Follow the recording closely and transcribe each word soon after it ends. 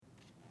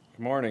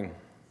Good morning.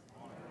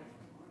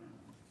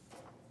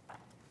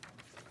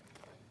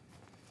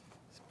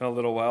 It's been a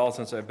little while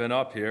since I've been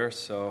up here,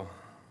 so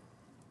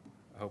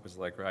I hope it's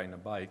like riding a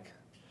bike.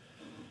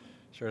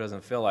 Sure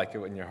doesn't feel like it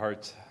when your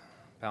heart's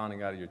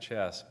pounding out of your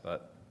chest,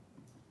 but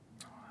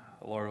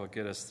the Lord will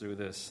get us through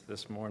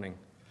this morning.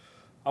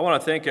 I want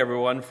to thank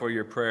everyone for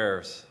your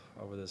prayers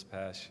over this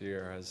past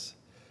year, as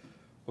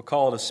we'll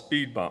call it a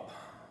speed bump.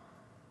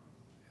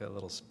 A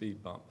little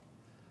speed bump.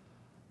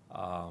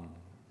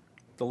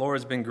 The Lord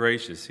has been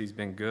gracious. He's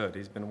been good.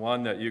 He's been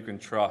one that you can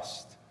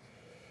trust.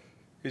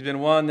 He's been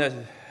one that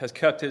has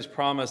kept his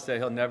promise that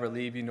he'll never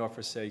leave you nor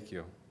forsake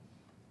you.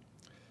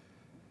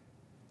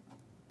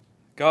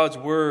 God's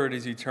word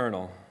is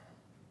eternal.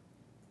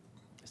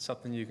 It's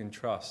something you can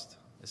trust.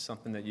 It's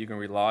something that you can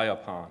rely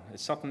upon.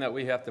 It's something that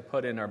we have to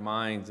put in our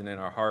minds and in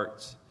our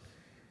hearts,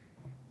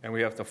 and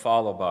we have to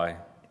follow by.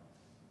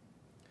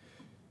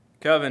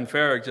 Kevin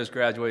Farrick just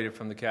graduated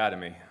from the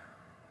academy,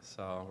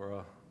 so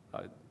we're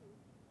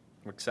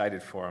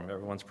excited for him.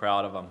 Everyone's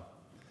proud of him.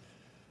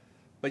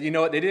 But you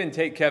know what? They didn't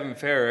take Kevin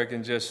Farrick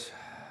and just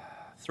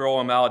throw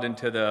him out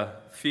into the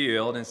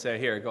field and say,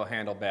 here, go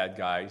handle bad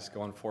guys,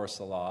 go enforce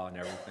the law and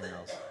everything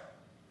else.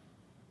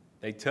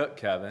 They took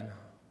Kevin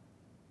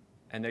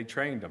and they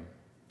trained him.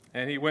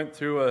 And he went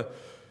through a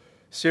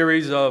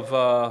series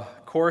of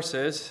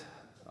courses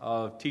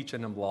of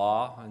teaching him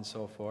law and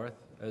so forth,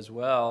 as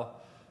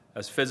well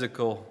as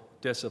physical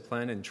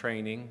discipline and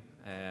training.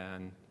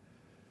 And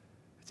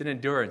it's an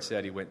endurance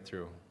that he went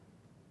through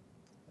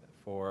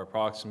for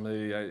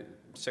approximately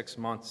 6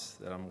 months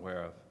that I'm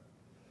aware of.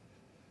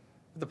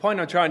 The point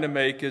I'm trying to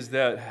make is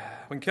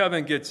that when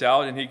Kevin gets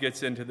out and he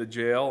gets into the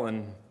jail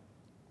and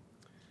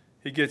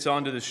he gets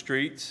onto the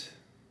streets,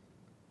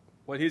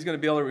 what he's going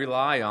to be able to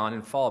rely on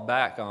and fall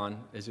back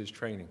on is his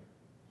training.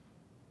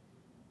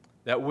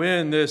 That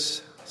when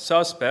this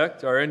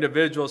suspect or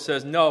individual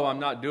says, no,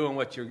 I'm not doing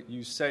what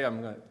you say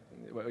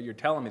what you're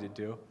telling me to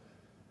do,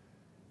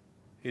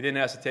 he then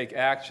has to take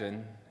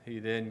action. He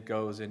then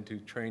goes into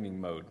training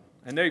mode.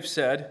 And they've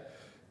said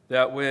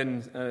that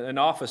when a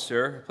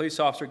police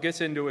officer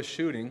gets into a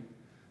shooting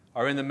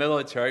or in the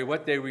military,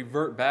 what they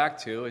revert back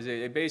to is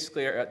it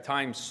basically at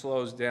times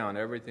slows down.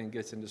 Everything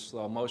gets into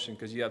slow motion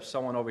because you have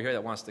someone over here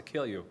that wants to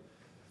kill you.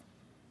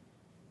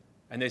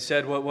 And they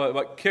said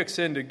what kicks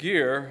into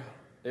gear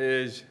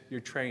is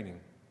your training.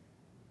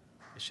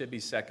 It should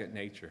be second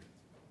nature.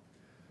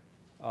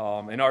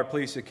 In our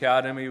police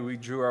academy, we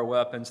drew our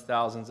weapons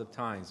thousands of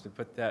times to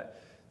put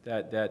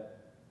that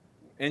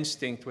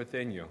instinct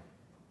within you.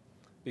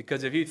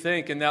 Because if you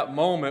think in that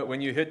moment when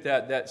you hit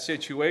that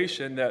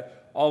situation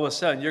that all of a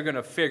sudden you're going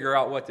to figure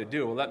out what to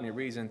do, well, let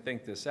me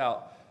think this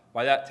out.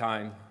 By that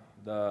time,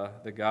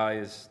 the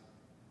guy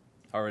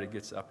already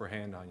gets the upper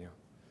hand on you.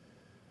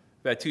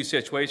 We've had two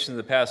situations in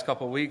the past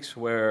couple of weeks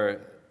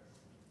where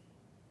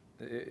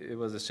it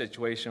was a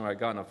situation where I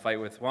got in a fight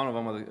with one of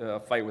them,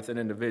 a fight with an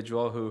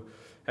individual who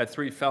had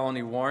 3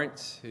 felony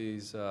warrants.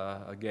 He's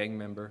a gang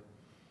member.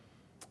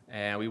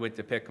 And we went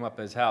to pick him up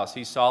at his house.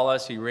 He saw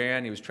us, he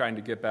ran, he was trying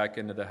to get back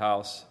into the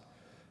house.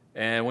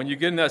 And when you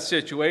get in that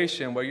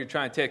situation where you're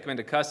trying to take him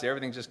into custody,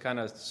 everything just kind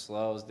of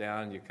slows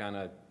down.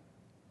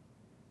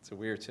 It's a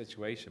weird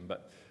situation.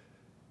 But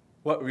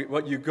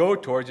what you go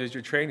towards is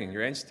your training,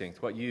 your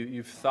instinct, what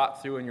you've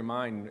thought through in your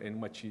mind and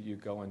what you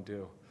go and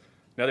do.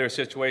 Another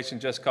situation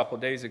just a couple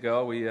of days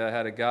ago, we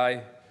had a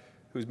guy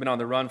who's been on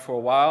the run for a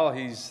while.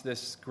 He's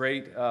this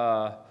great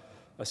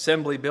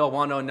Assembly Bill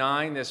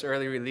 109, this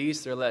early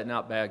release. They're letting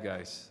out bad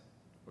guys,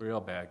 real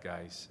bad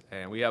guys.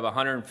 And we have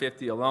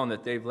 150 alone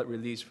that they've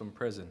released from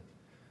prison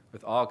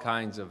with all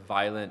kinds of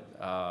violent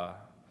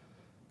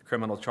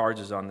criminal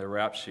charges on their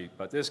rap sheet.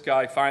 But this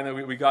guy,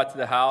 finally, we got to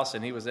the house,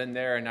 and he was in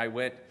there, and I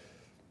went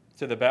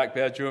to the back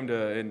bedroom,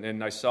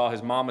 and I saw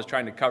his mom was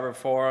trying to cover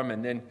for him.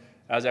 And then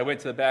as I went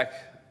to the back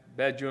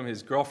bedroom,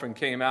 his girlfriend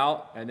came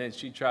out, and then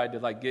she tried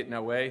to get in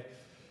our way.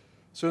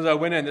 As soon as I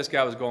went in, this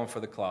guy was going for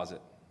the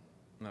closet.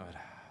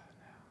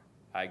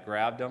 I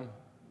grabbed him,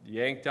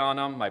 yanked on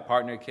him. My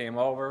partner came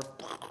over.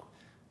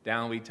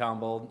 Down we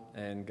tumbled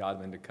and got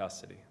him into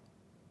custody.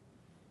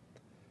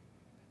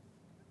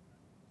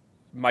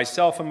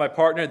 Myself and my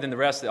partner, then the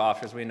rest of the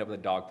officers, we ended up with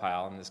a dog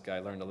pile, and this guy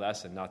learned a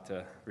lesson not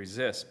to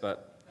resist.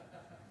 But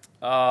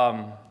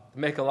to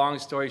make a long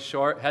story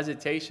short,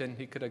 hesitation,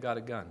 he could have got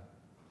a gun.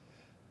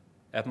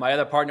 If my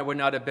other partner would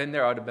not have been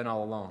there, I would have been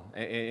all alone.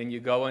 And you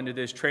go into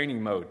this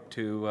training mode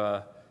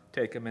to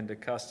take him into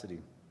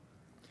custody.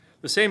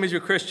 The same as your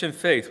Christian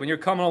faith. When you're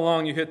coming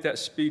along, you hit that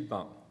speed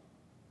bump.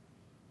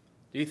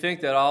 Do you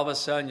think that all of a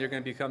sudden you're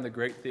going to become the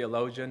great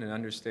theologian and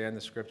understand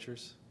the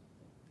Scriptures?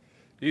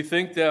 Do you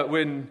think that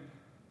when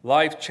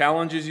life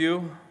challenges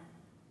you,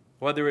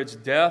 whether it's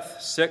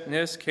death,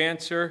 sickness,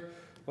 cancer,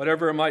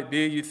 whatever it might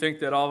be, you think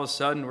that all of a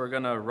sudden we're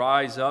going to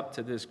rise up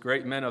to this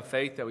great men of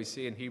faith that we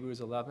see in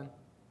Hebrews 11?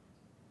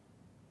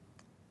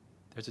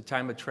 There's a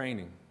time of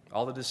training.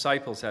 All the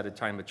disciples had a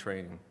time of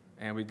training.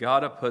 And we got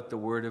to put the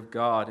Word of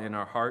God in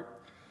our heart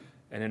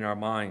and in our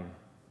mind.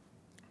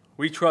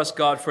 We trust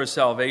God for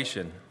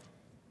salvation.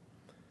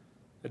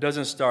 It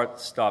doesn't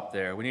stop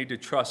there. We need to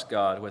trust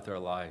God with our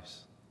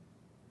lives.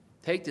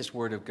 Take this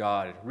Word of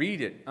God,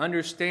 read it,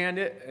 understand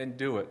it, and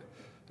do it.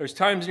 There's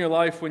times in your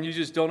life when you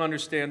just don't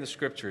understand the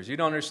Scriptures. You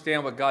don't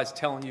understand what God's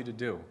telling you to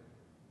do.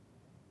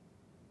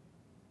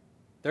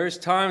 There's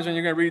times when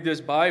you're going to read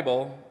this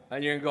Bible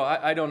and you're going to go,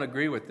 I don't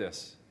agree with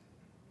this.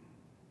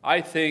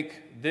 I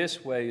think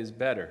this way is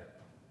better.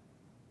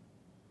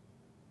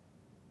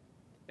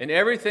 And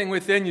everything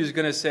within you is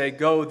going to say,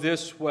 go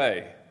this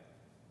way.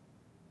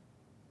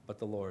 But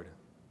the Lord.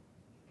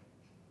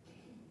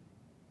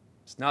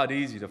 It's not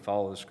easy to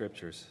follow the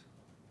Scriptures.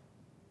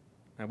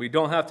 And we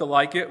don't have to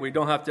like it. We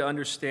don't have to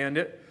understand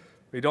it.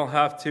 We don't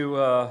have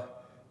to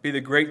be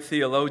the great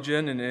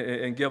theologian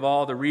and give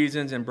all the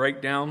reasons and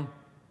break down.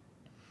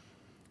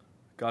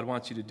 God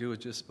wants you to do is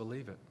just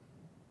believe it.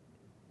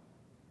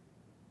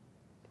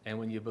 And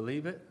when you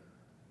believe it,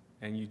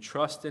 and you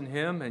trust in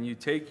Him, and you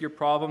take your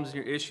problems and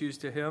your issues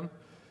to Him,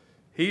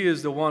 He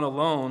is the one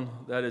alone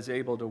that is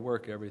able to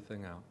work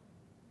everything out.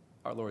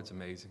 Our Lord's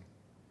amazing.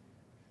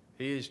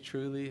 He is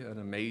truly an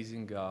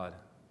amazing God.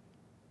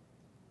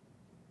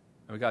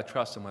 And we've got to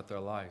trust Him with our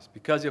lives.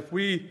 Because if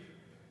we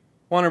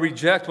want to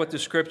reject what the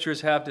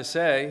Scriptures have to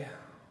say,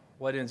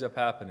 what ends up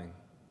happening?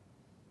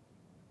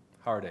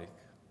 Heartache.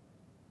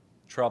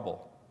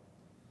 Trouble.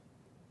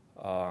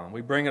 We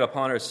bring it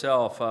upon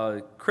ourselves.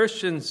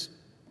 Christians,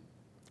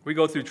 we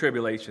go through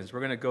tribulations. We're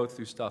going to go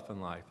through stuff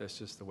in life. That's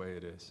just the way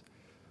it is.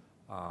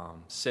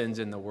 Sins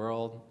in the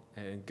world,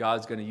 and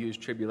God's going to use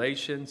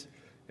tribulations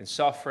and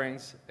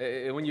sufferings.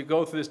 And when you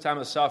go through this time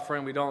of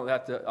suffering, we don't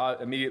have to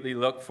immediately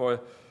look for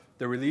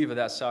the relief of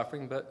that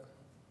suffering, but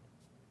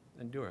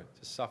endure it.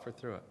 Just suffer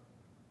through it.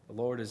 The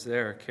Lord is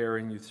there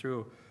carrying you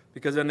through.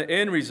 Because in the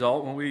end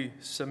result, when we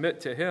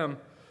submit to Him,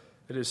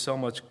 it is so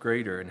much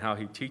greater in how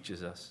He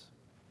teaches us.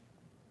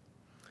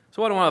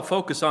 So what I want to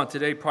focus on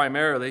today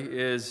primarily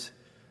is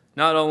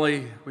not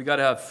only we got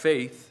to have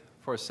faith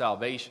for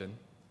salvation,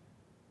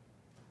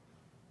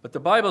 but the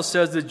Bible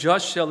says the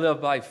just shall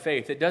live by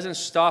faith. It doesn't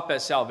stop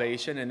at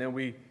salvation and then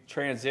we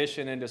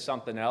transition into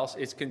something else.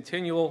 It's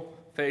continual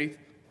faith,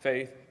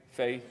 faith,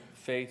 faith,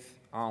 faith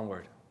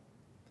onward.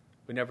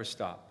 We never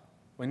stop.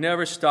 We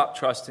never stop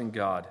trusting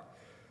God.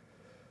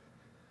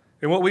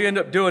 And what we end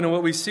up doing and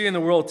what we see in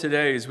the world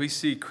today is we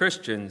see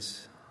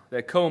Christians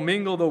that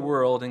commingle the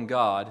world and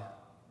God,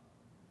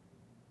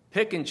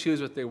 pick and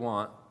choose what they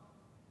want,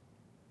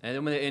 and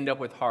then when they end up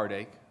with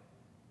heartache,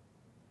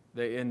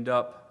 they end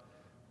up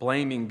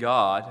blaming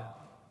God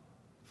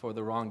for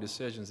the wrong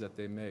decisions that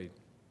they made.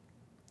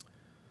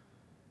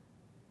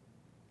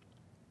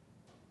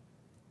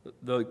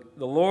 The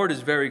Lord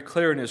is very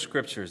clear in His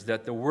Scriptures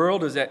that the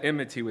world is at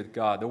enmity with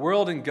God. The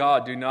world and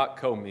God do not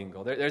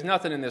commingle. There's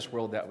nothing in this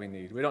world that we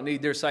need. We don't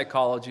need their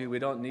psychology. We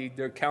don't need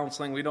their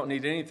counseling. We don't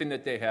need anything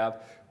that they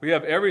have. We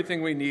have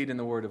everything we need in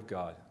the Word of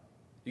God.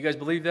 You guys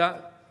believe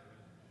that?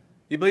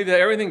 You believe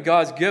that everything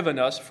God's given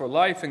us for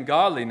life and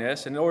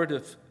godliness in order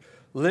to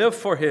live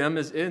for Him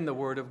is in the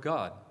Word of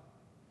God.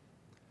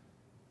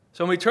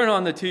 So when we turn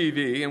on the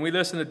TV and we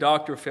listen to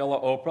Dr. Phil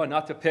or Oprah,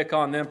 not to pick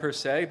on them per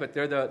se, but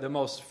they're the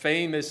most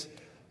famous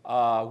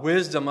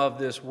wisdom of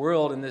this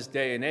world in this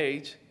day and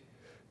age,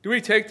 do we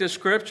take the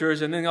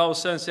Scriptures and then all of a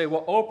sudden say,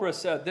 well, Oprah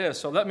said this,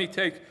 so let me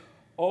take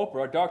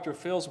Oprah, Dr.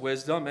 Phil's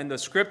wisdom, and the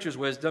Scripture's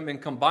wisdom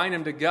and combine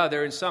them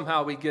together and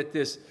somehow we get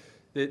this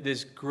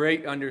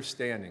great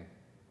understanding?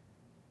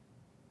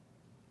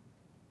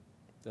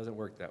 It doesn't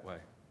work that way.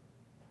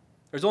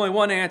 There's only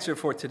one answer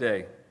for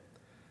today.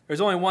 There's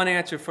only one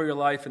answer for your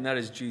life, and that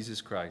is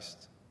Jesus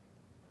Christ.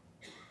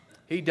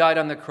 He died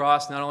on the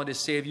cross not only to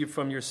save you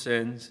from your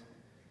sins,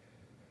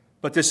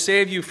 but to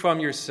save you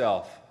from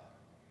yourself,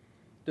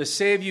 to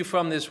save you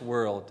from this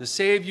world, to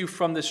save you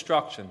from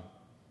destruction.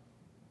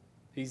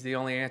 He's the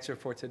only answer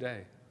for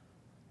today.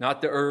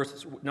 Not the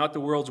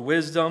world's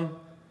wisdom,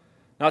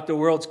 not the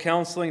world's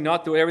counseling,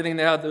 not everything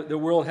that the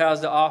world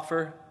has to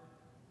offer.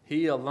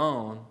 He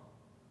alone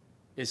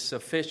is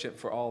sufficient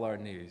for all our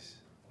needs.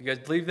 You guys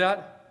believe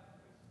that?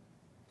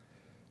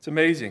 It's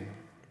amazing.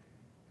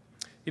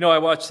 You know, I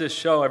watch this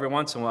show every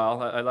once in a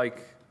while. I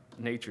like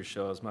nature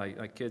shows.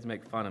 My kids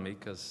make fun of me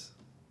because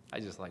I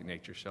just like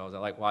nature shows. I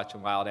like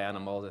watching wild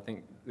animals. I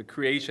think the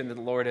creation that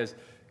the Lord has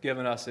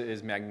given us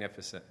is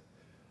magnificent.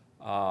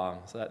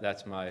 So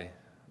that's my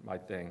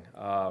thing.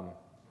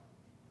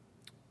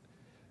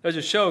 There's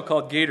a show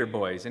called Gator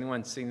Boys.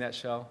 Anyone seen that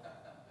show?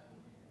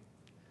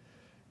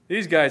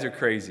 These guys are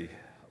crazy.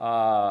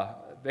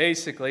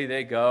 Basically,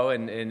 they go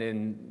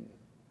and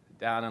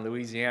down in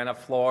Louisiana,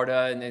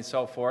 Florida, and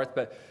so forth.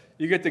 But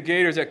you get the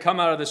gators that come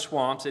out of the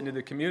swamps into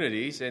the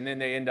communities, and then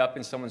they end up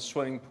in someone's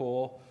swimming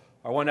pool.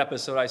 Or one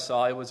episode I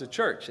saw, it was a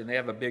church, and they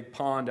have a big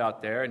pond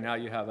out there, and now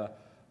you have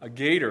a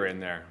gator in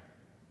there.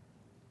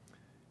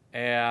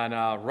 And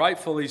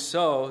rightfully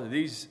so,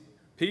 these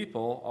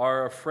people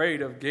are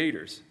afraid of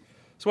gators.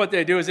 So what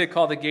they do is they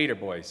call the Gator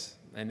Boys,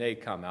 and they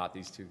come out,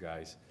 these two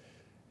guys.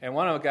 And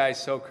one of the guys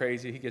so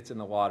crazy, he gets in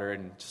the water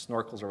and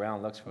snorkels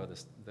around, looks for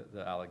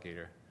the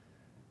alligator.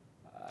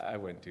 I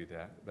wouldn't do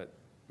that, but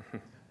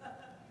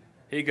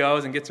He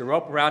goes and gets a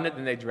rope around it,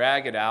 and they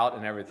drag it out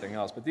and everything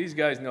else. But these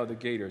guys know the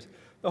gators.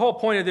 The whole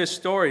point of this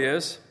story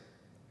is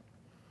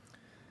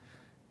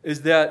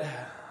that,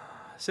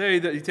 say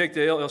that you take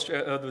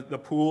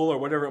the pool or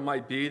whatever it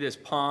might be, this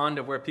pond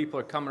of where people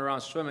are coming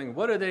around swimming.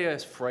 What are they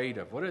afraid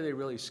of? What are they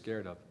really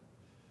scared of?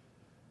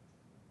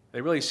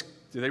 Do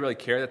they really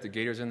care that the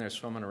gator's in there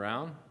swimming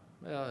around?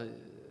 Well,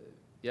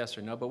 yes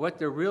or no. But what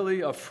they're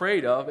really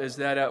afraid of is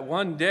that at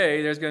one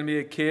day there's going to be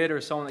a kid or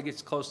someone that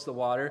gets close to the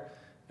water,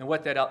 and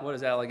what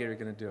is that alligator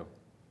going to do?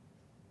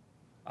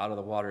 Out of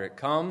the water it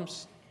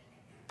comes,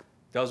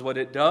 does what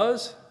it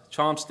does,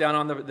 chomps down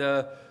on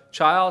the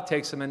child,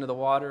 takes him into the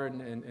water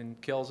and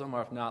kills him,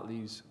 or if not,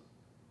 leaves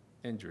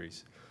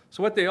injuries.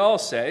 So what they all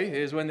say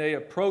is when they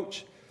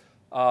approach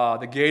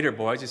the gator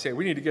boys, they say,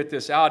 we need to get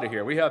this out of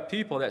here. We have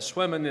people that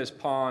swim in this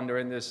pond or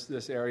in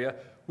this area.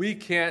 We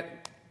can't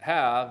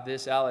have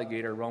this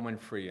alligator roaming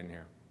free in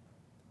here.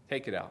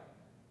 Take it out.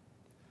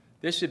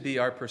 This should be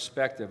our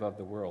perspective of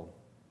the world.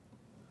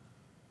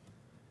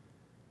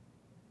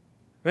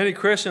 Many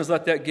Christians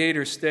let that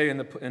gator stay in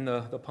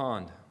the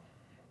pond.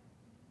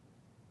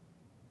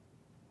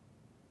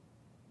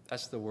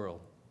 That's the world.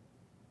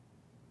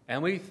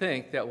 And we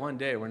think that one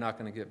day we're not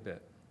going to get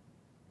bit.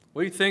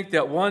 We think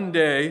that one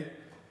day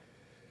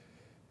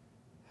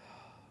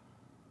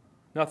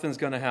nothing's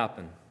going to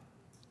happen.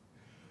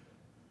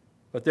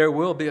 But there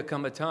will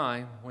come a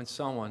time when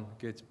someone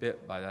gets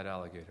bit by that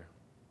alligator.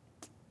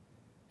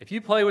 If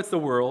you play with the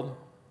world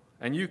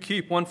and you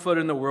keep one foot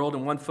in the world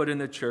and one foot in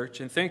the church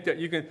and think that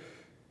you can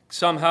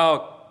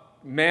somehow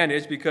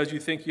manage because you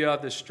think you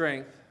have the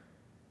strength,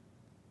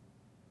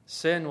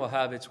 sin will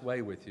have its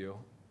way with you,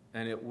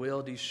 and it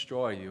will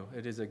destroy you.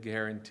 It is a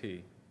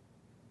guarantee.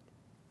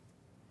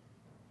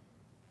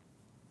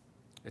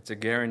 It's a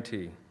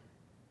guarantee.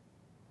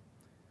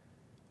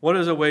 What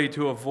is a way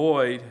to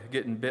avoid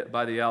getting bit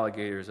by the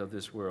alligators of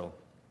this world?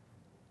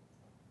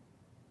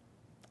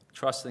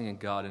 Trusting in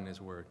God and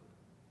His Word.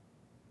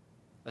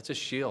 That's a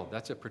shield.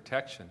 That's a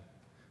protection.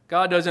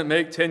 God doesn't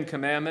make 10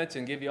 commandments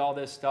and give you all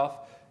this stuff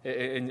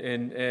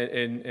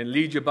and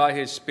lead you by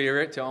His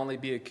Spirit to only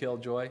be a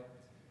killjoy.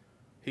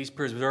 He's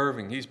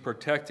preserving. He's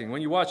protecting.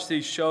 When you watch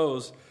these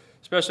shows,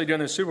 especially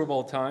during the Super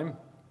Bowl time,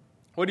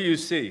 what do you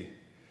see?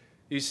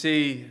 You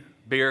see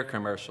beer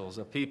commercials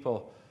of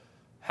people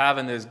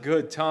having this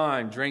good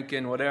time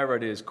drinking whatever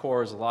it is,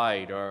 Coors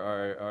Light,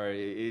 or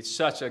it's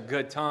such a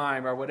good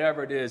time, or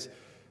whatever it is,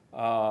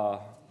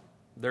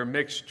 their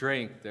mixed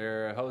drink,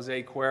 their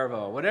Jose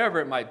Cuervo, whatever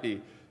it might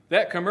be.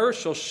 That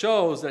commercial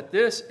shows that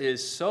this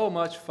is so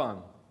much fun.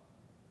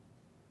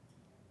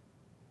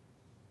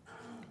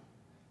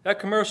 That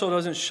commercial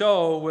doesn't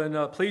show when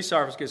a police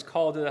officer gets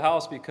called to the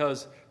house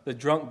because the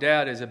drunk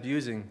dad is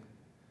abusing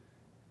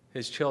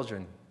his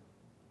children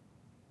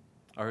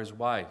or his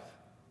wife,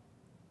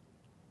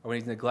 or when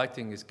he's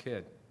neglecting his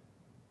kid.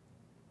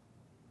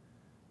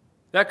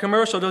 That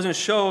commercial doesn't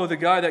show the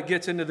guy that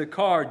gets into the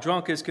car,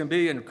 drunk as can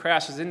be, and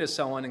crashes into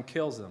someone and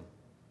kills them.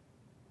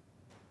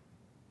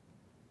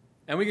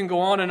 And we can go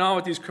on and on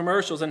with these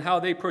commercials and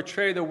how they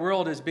portray the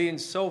world as being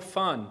so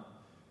fun.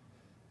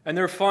 And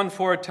they're fun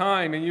for a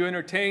time, and you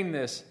entertain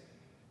this.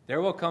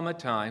 There will come a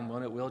time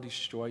when it will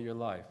destroy your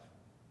life.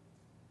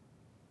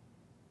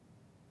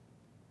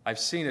 I've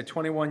seen a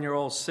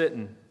 21-year-old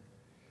sitting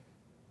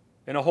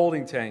in a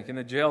holding tank in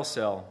a jail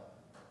cell.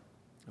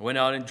 Went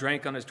out and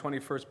drank on his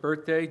 21st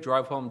birthday,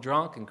 drove home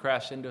drunk, and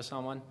crashed into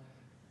someone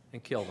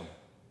and killed him.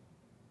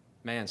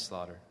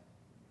 Manslaughter.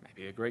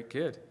 Maybe a great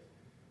kid.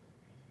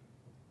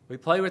 We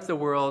play with the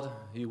world,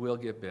 you will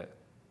get bit.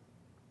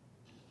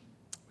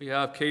 We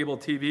have cable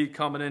TV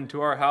coming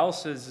into our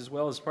houses as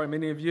well as probably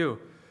many of you.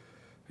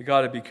 We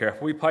got to be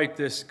careful. We pipe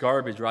this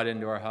garbage right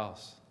into our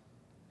house.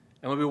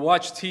 And when we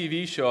watch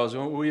TV shows,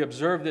 when we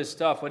observe this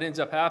stuff, what ends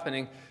up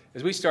happening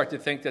is we start to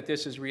think that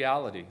this is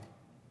reality.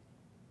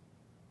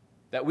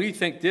 That we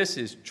think this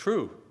is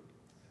true.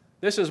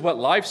 This is what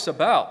life's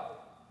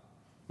about.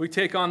 We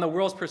take on the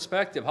world's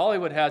perspective.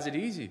 Hollywood has it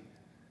easy.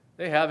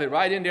 They have it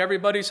right into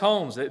everybody's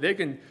homes. They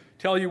can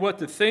tell you what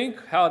to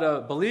think, how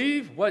to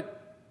believe,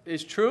 what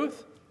is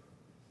truth.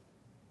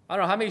 I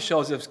don't know how many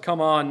shows have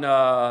come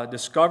on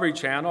Discovery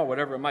Channel, or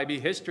whatever it might be,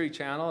 History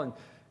Channel,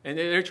 and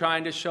they're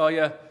trying to show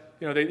you,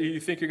 you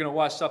think you're going to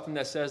watch something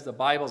that says the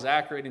Bible's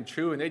accurate and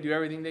true, and they do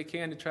everything they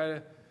can to try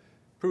to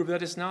prove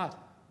that it's not.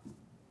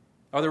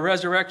 Or the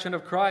resurrection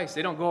of Christ.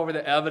 They don't go over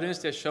the evidence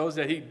that shows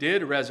that He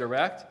did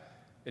resurrect.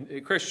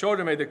 And Chris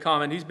Schroeder made the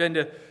comment, he's been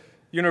to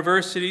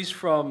universities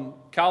from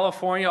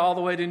California all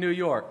the way to New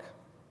York.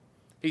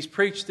 He's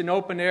preached in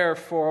open air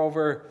for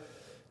over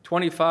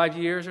 25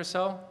 years or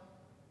so.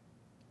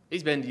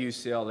 He's been to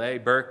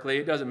UCLA, Berkeley,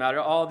 it doesn't matter,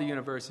 all the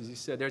universities. He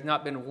said there's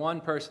not been one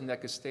person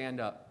that could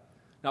stand up,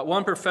 not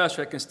one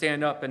professor that can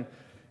stand up and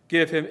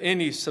give him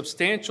any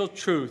substantial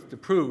truth to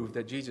prove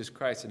that Jesus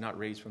Christ did not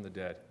raise from the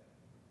dead.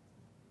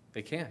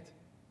 They can't.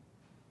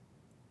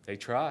 They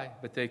try,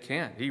 but they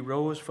can't. He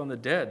rose from the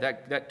dead.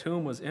 That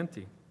tomb was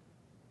empty.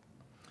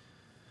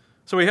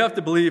 So we have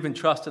to believe and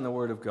trust in the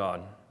Word of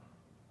God.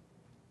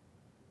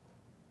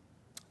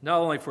 not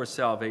only for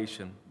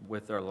salvation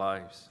with our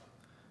lives.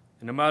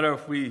 And no matter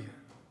if we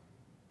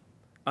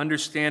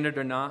understand it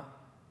or not,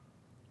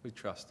 we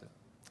trust it.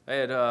 I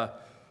had a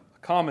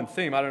common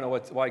theme. I don't know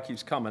why it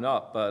keeps coming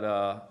up, but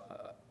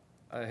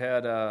I've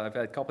had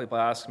a couple people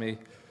ask me,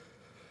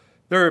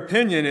 their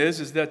opinion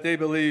is that they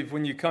believe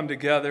when you come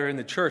together in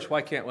the church,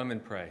 why can't women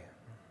pray?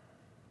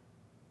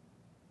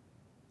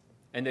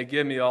 And they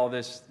give me all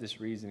this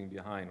reasoning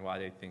behind why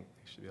they think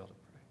they should be able to pray.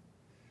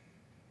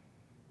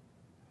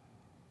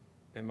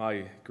 And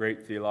my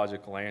great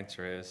theological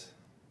answer is,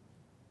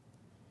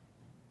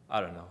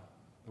 I don't know.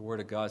 The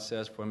Word of God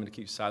says for women to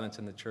keep silence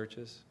in the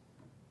churches.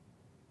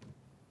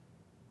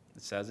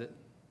 It says it.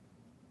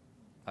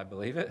 I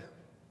believe it.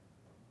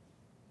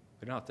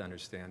 We don't have to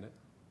understand it.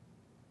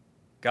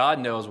 God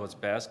knows what's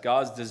best.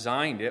 God's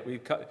designed it.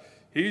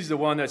 He's the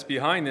one that's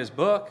behind this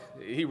book.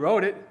 He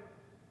wrote it.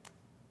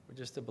 We're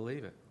just to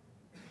believe it.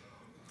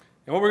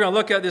 And what we're going to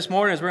look at this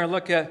morning is we're going to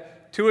look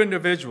at two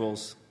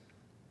individuals,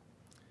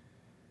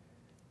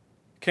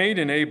 Cain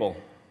and Abel.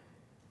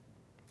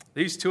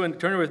 These two,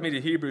 turn with me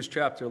to Hebrews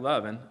chapter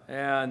 11.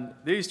 And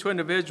these two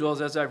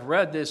individuals, as I've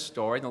read this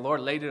story, and the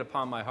Lord laid it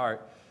upon my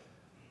heart,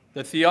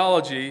 the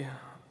theology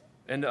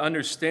and the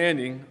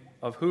understanding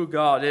of who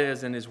God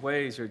is and His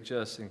ways are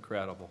just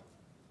incredible.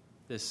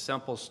 This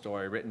simple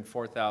story written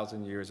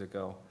 4,000 years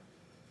ago.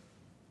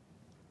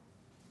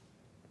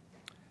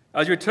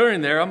 As you're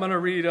turning there, I'm going to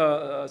read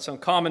some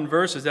common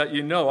verses that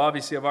you know.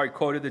 Obviously, I've already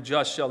quoted, the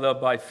just shall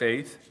live by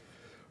faith.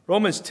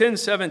 Romans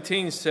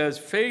 10:17 says,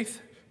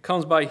 faith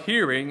comes by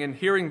hearing, and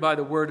hearing by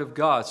the word of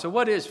God. So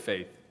what is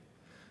faith?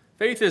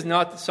 Faith is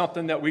not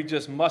something that we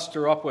just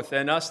muster up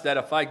within us, that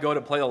if I go to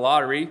play the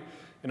lottery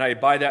and I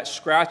buy that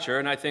scratcher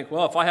and I think,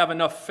 well, if I have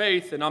enough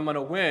faith, then I'm going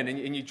to win.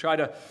 And you try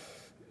to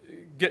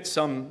get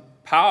some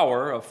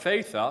power of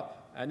faith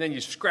up, and then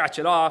you scratch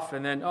it off,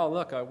 and then, oh,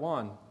 look, I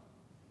won.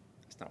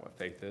 That's not what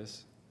faith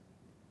is.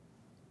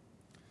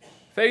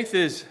 Faith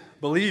is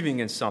believing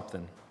in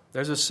something.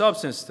 There's a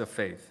substance to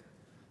faith.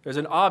 There's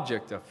an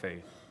object of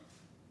faith.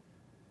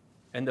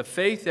 And the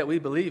faith that we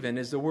believe in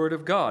is the Word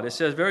of God. It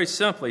says very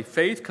simply,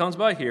 faith comes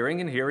by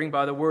hearing, and hearing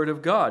by the Word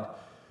of God.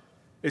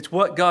 It's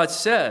what God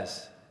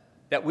says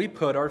that we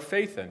put our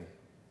faith in.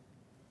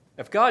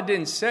 If God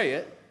didn't say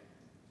it,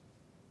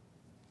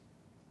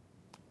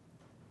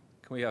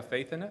 can we have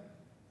faith in it?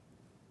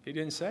 He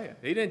didn't say it.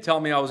 He didn't tell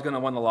me I was going to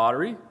win the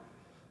lottery.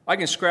 I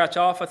can scratch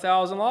off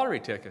 1,000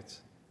 lottery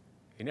tickets.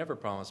 He never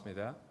promised me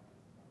that.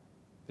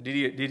 But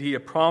did he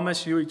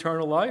promise you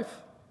eternal life?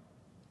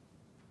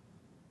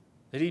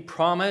 Did He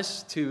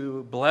promise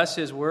to bless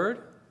His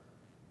word?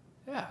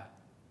 Yeah.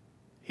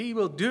 He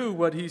will do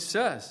what He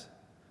says.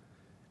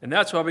 And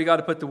that's why we got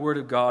to put the Word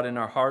of God in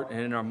our heart and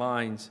in our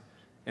minds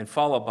and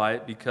follow by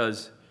it,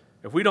 because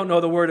if we don't know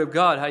the Word of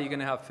God, how are you going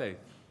to have faith?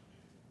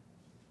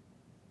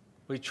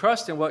 We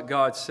trust in what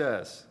God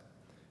says.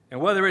 And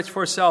whether it's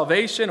for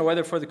salvation or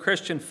whether for the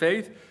Christian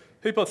faith,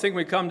 people think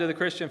we come to the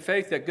Christian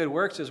faith that good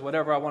works is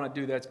whatever I want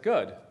to do that's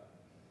good.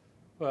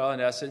 Well, in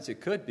essence, it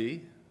could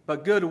be.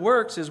 But good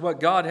works is what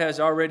God has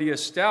already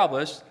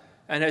established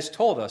and has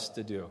told us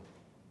to do.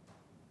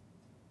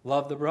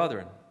 Love the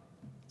brethren.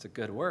 It's a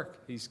good work.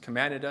 He's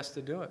commanded us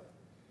to do it.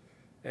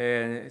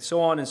 And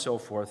so on and so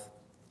forth.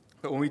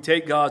 But when we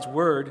take God's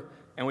word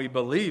and we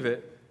believe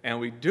it and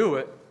we do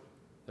it,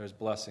 there's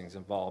blessings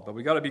involved. But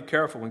we got to be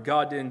careful. When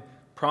God didn't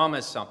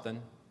promise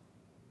something,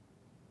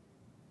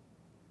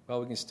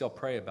 well, we can still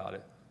pray about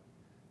it.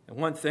 And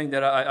one thing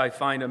that I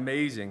find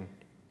amazing,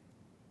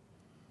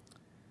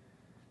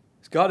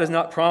 God has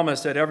not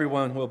promised that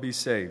everyone will be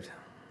saved.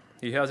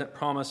 He hasn't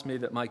promised me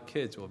that my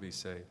kids will be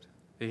saved.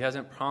 He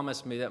hasn't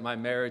promised me that my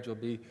marriage will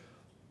be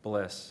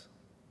bliss.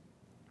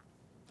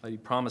 But He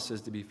promises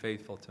to be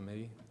faithful to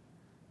me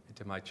and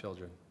to my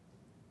children.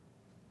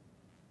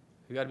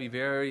 We've got to be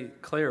very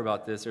clear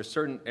about this. There are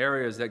certain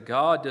areas that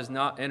God does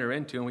not enter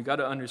into, and we've got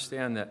to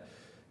understand that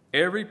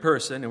every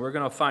person, and we're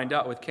going to find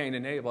out with Cain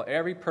and Abel,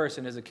 every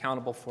person is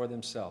accountable for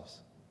themselves.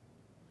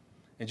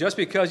 And just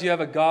because you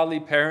have a godly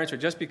parents, or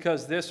just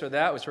because this or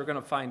that, which we're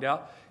going to find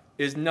out,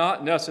 is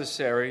not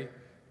necessary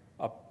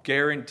a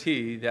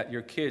guarantee that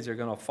your kids are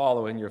going to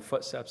follow in your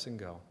footsteps and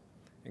go.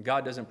 And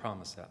God doesn't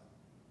promise that.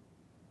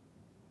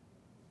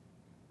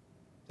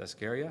 Does that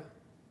scare you?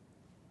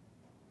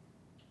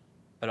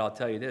 But I'll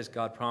tell you this,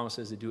 God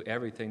promises to do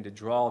everything to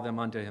draw them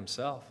unto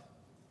Himself.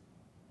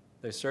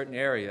 There's certain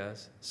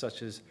areas,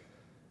 such as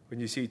when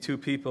you see two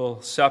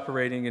people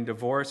separating in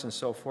divorce and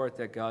so forth,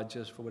 that God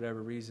just, for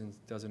whatever reason,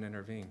 doesn't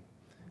intervene.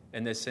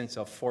 In the sense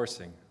of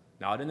forcing.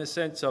 Not in the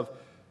sense of,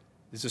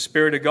 is the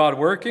Spirit of God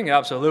working?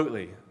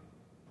 Absolutely.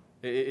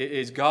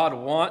 Is God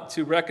want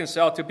to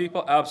reconcile two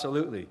people?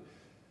 Absolutely.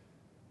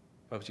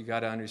 But you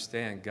got to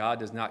understand, God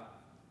does not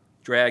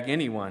drag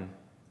anyone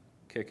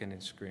kicking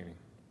and screaming.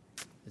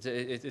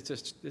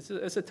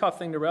 It's a tough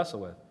thing to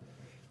wrestle with.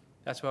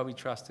 That's why we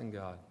trust in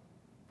God.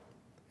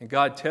 And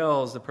God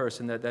tells the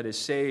person that is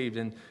saved,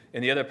 and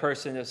the other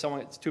person, if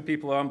two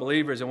people are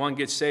unbelievers, and one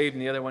gets saved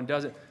and the other one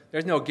doesn't,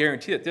 there's no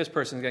guarantee that this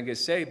person is going to get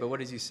saved, but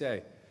what does He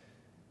say?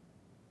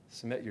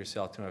 Submit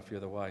yourself to him if you're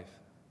the wife.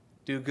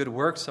 Do good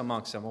works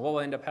amongst them. What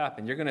will end up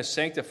happening? You're going to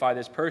sanctify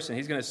this person.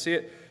 He's going to see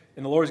it,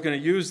 and the Lord's going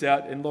to use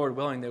that, and Lord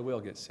willing, they will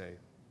get saved.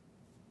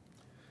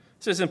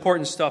 This is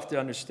important stuff to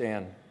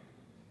understand.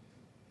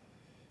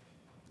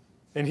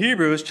 In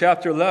Hebrews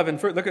chapter 11,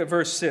 look at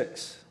verse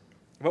 6.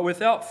 But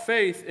without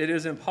faith it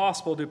is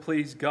impossible to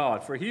please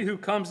God. For he who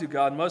comes to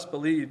God must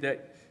believe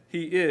that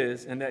he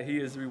is, and that he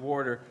is the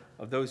rewarder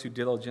of those who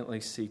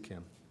diligently seek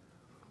him.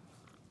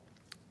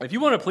 If you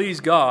want to please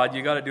God,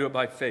 you got to do it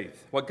by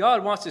faith. What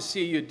God wants to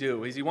see you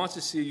do is he wants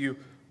to see you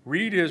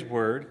read his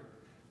word,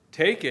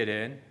 take it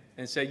in,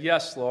 and say,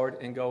 yes, Lord,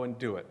 and go and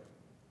do it.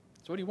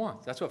 That's what he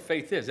wants. That's what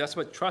faith is. That's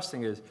what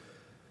trusting is.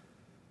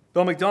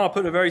 Bill McDonald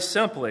put it very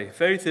simply.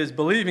 Faith is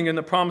believing in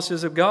the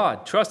promises of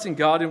God, trusting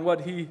God in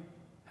what he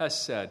has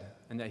said,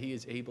 and that he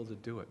is able to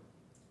do it.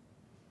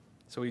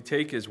 So we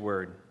take his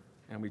word,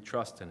 and we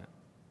trust in it.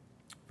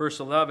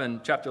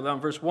 Chapter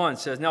 11, verse 1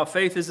 says, now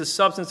faith is the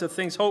substance of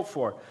things hoped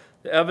for,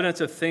 the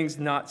evidence of things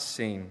not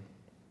seen.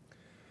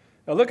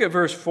 Now look at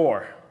verse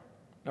 4.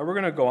 Now we're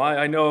going to go on.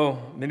 I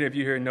know many of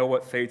you here know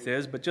what faith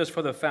is, but just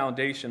for the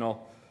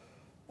foundational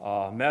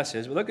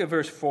message, look at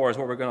verse 4 is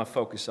what we're going to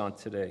focus on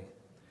today.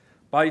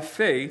 By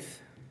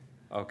faith,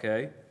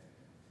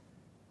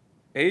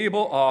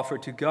 Abel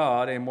offered to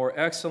God a more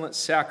excellent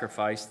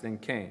sacrifice than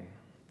Cain,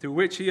 through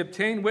which he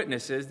obtained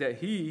witnesses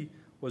that he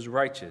was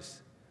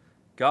righteous,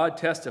 God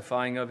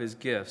testifying of his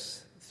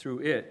gifts. Through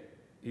it,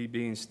 he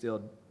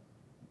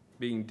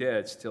being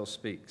dead still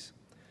speaks.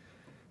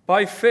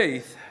 By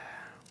faith,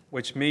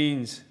 which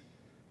means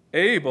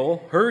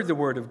Abel heard the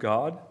word of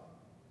God,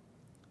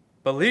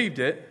 believed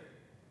it,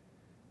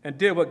 and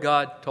did what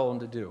God told him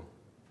to do.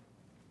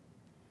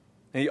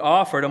 And he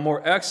offered a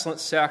more excellent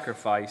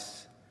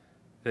sacrifice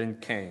than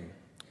Cain.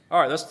 All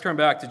right, let's turn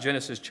back to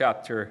Genesis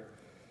chapter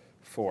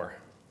 4.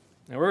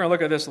 And we're going to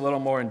look at this a little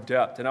more in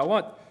depth. And I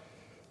want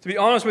to be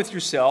honest with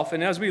yourself.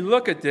 And as we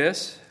look at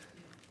this,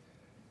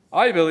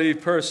 I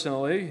believe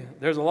personally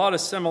there's a lot of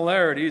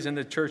similarities in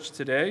the church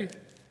today.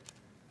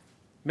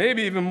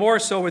 Maybe even more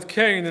so with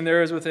Cain than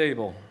there is with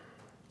Abel.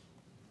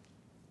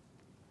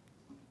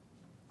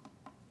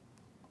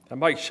 That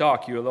might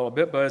shock you a little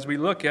bit, but as we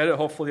look at it,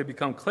 hopefully it'll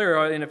become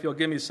clearer. And if you'll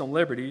give me some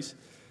liberties,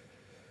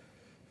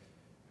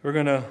 we're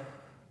going to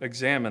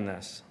examine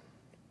this.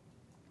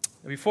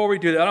 Before we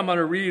do that, I'm going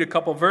to read a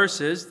couple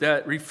verses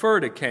that refer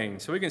to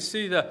Cain, so we can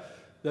see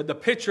the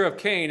picture of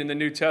Cain in the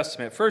New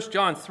Testament. 1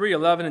 John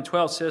 3:11 and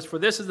 12 says, for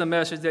this is the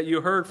message that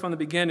you heard from the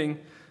beginning,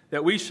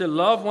 that we should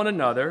love one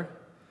another,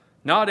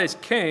 not as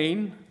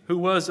Cain, who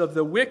was of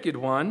the wicked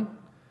one,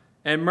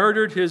 and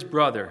murdered his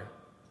brother.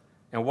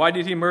 And why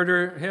did he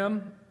murder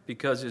him?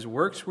 Because his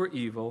works were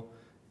evil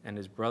and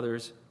his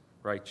brother's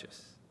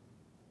righteous.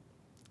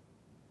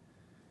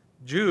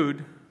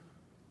 Jude,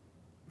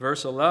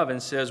 verse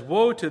 11, says,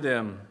 woe to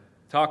them,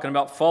 talking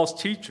about false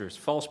teachers,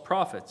 false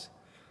prophets,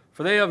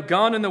 for they have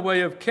gone in the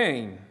way of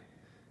Cain,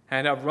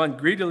 and have run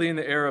greedily in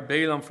the error of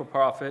Balaam for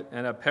profit,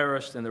 and have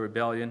perished in the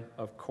rebellion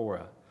of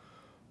Korah.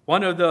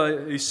 One of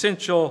the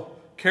essential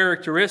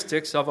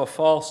characteristics of a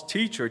false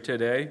teacher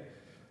today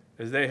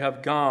is they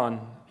have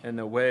gone in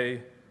the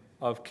way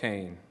of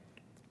Cain.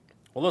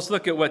 Well, let's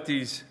look at what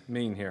these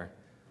mean here.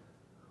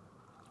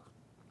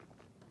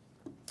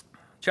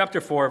 Chapter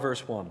 4,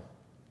 verse 1.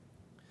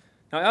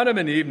 Now Adam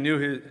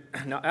knew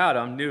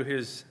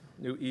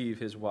Eve,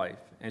 his wife,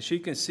 and she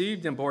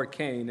conceived and bore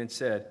Cain and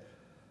said,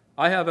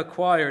 I have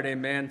acquired a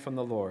man from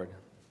the Lord.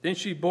 Then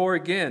she bore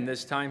again,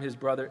 this time his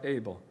brother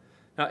Abel.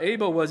 Now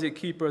Abel was a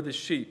keeper of the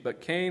sheep,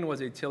 but Cain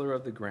was a tiller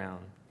of the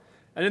ground.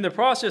 And in the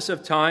process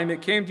of time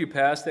it came to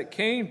pass that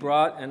Cain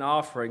brought an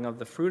offering of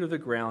the fruit of the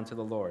ground to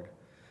the Lord.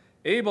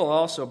 Abel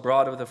also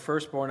brought of the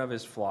firstborn of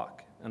his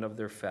flock and of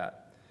their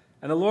fat.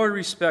 And the Lord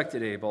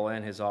respected Abel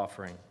and his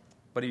offering,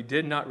 but he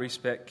did not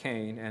respect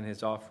Cain and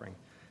his offering.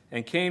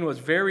 And Cain was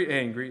very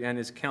angry, and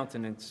his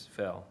countenance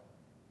fell.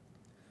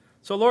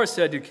 So the Lord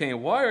said to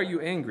Cain, why are you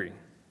angry?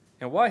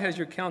 And why has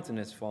your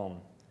countenance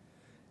fallen?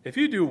 If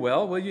you do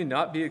well, will you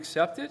not be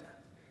accepted?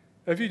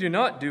 If you do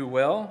not do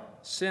well,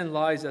 sin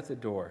lies at the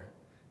door,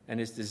 and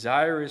its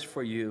desire is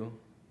for you,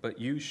 but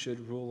you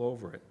should rule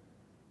over it.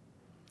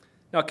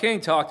 Now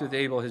Cain talked with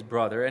Abel his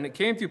brother, and it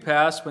came to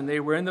pass when they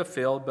were in the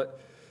field,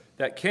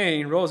 that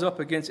Cain rose up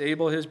against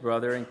Abel his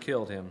brother and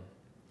killed him.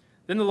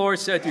 Then the Lord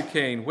said to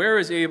Cain, where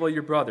is Abel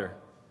your brother?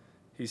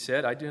 He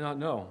said, I do not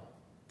know.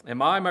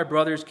 Am I my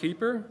brother's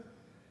keeper?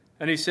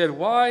 And he said,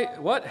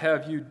 what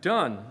have you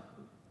done?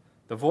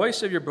 The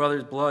voice of your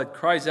brother's blood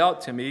cries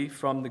out to me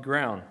from the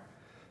ground.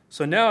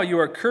 So now you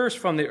are cursed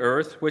from the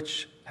earth,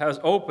 which has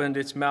opened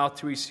its mouth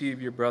to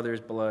receive your brother's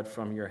blood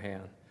from your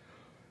hand.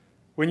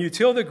 When you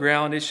till the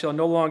ground, it shall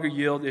no longer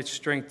yield its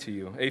strength to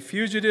you. A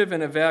fugitive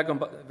and a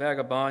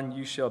vagabond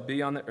you shall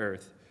be on the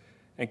earth.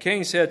 And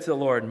Cain said to the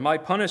Lord, my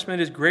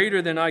punishment is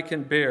greater than I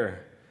can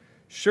bear.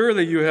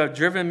 Surely you have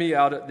driven me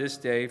out at this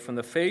day from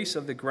the face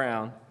of the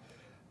ground.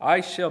 I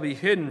shall be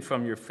hidden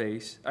from your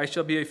face. I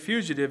shall be a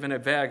fugitive and a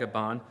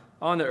vagabond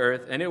on the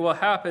earth, and it will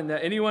happen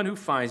that anyone who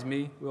finds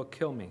me will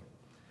kill me.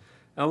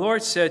 And the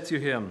Lord said to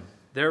him,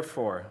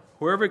 Therefore,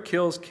 whoever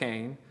kills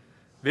Cain,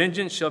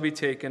 vengeance shall be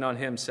taken on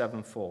him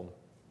sevenfold.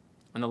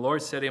 And the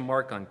Lord set a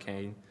mark on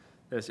Cain,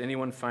 that as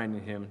anyone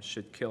finding him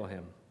should kill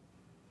him.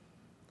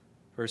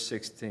 Verse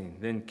 16,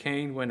 Then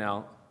Cain went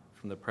out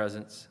from the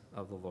presence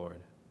of the Lord.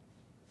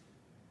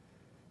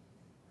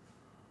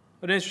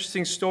 What an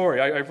interesting story.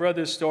 I've read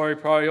this story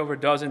probably over a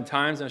dozen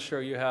times. I'm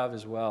sure you have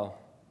as well.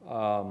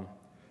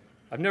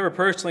 I've never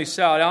personally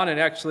sat down and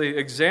actually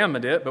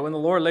examined it, but when the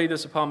Lord laid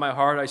this upon my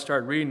heart, I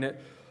started reading it.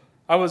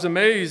 I was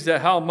amazed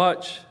at how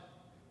much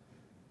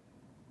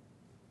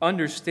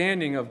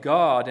understanding of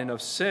God and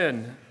of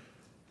sin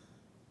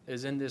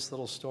is in this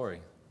little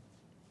story.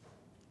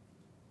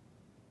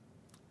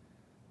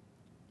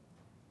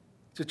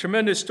 It's a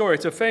tremendous story.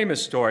 It's a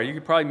famous story. You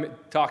could probably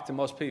talk to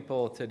most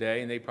people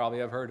today, and they probably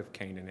have heard of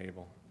Cain and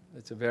Abel.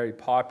 It's a very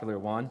popular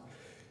one.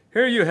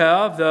 Here you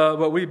have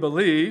what we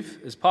believe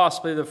is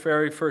possibly the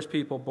very first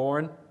people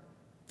born,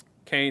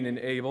 Cain and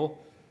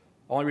Abel.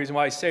 The only reason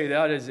why I say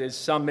that is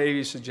some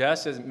maybe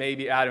suggest that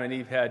maybe Adam and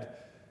Eve had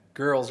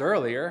girls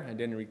earlier and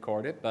didn't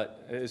record it.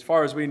 But as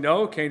far as we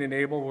know, Cain and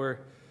Abel were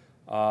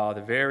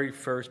the very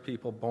first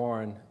people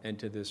born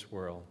into this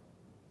world.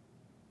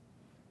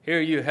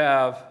 Here you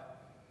have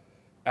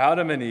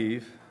Adam and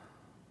Eve,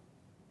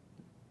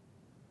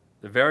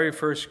 the very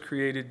first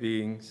created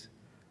beings,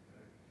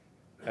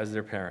 as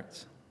their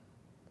parents.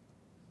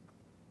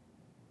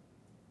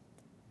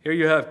 Here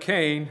you have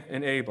Cain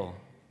and Abel,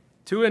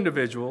 two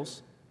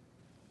individuals,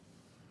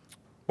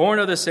 born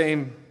of the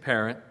same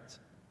parent,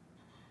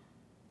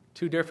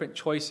 two different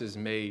choices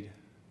made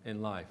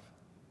in life.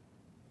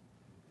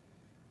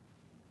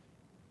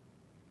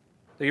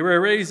 They were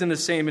raised in the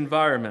same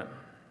environment.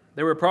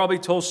 They were probably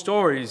told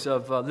stories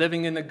of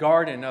living in the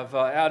garden of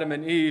Adam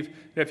and Eve.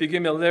 And if you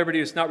give me a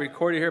liberty, it's not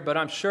recorded here, but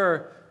I'm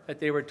sure that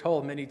they were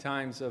told many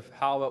times of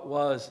how it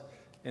was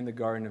in the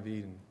Garden of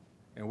Eden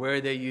and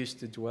where they used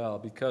to dwell,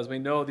 because we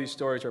know these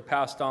stories are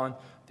passed on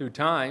through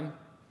time,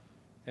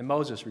 and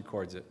Moses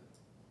records it.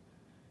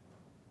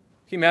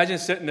 Can you imagine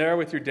sitting there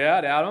with your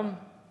dad, Adam?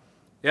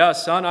 Yeah,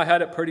 son, I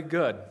had it pretty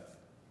good.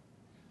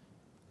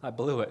 I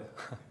blew it.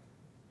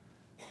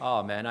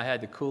 Oh, man, I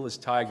had the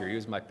coolest tiger. He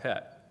was my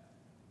pet.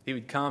 He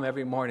would come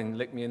every morning,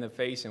 lick me in the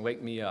face, and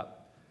wake me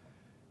up.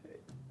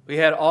 We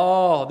had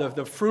all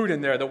the fruit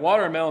in there. The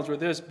watermelons were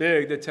this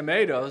big. The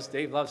tomatoes,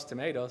 Dave loves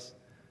tomatoes.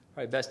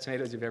 Probably the best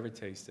tomatoes you've ever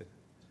tasted.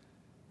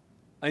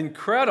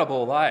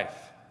 Incredible life.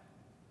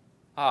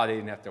 They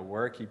didn't have to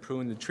work. He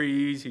pruned the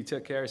trees. He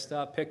took care of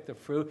stuff, picked the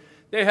fruit.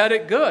 They had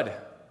it good.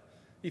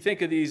 You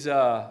think of these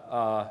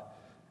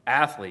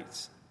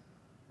athletes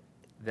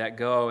that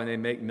go and they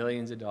make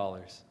millions of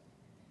dollars.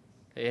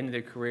 They end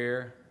their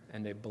career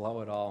and they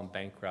blow it all and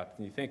bankrupt.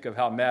 And you think of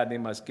how mad they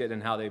must get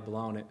and how they've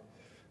blown it.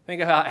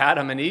 Think of how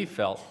Adam and Eve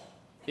felt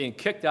being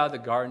kicked out of the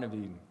Garden of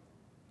Eden.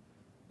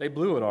 They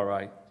blew it all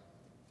right.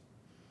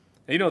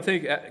 And you don't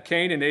think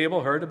Cain and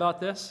Abel heard about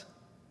this?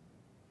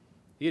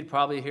 You'd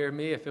probably hear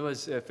me. If it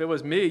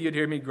was me, you'd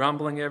hear me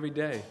grumbling every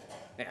day.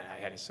 Man,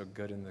 I had it so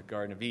good in the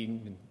Garden of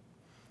Eden. And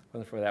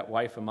wasn't for that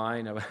wife of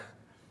mine.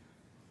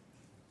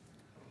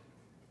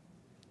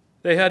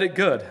 They had it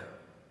good.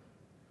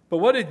 But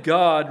what did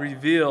God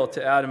reveal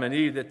to Adam and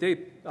Eve that they,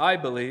 I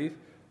believe,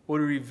 would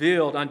have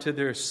revealed unto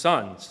their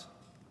sons?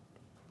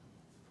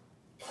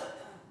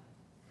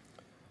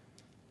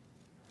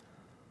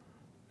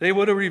 They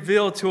would have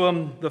revealed to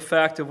them the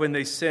fact of when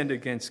they sinned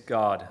against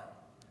God.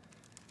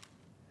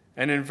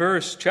 And in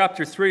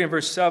chapter 3 and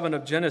verse 7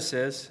 of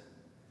Genesis,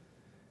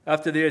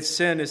 after they had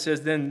sinned, it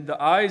says, Then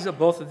the eyes of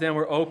both of them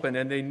were open,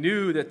 and they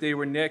knew that they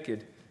were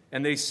naked,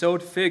 and they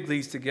sewed fig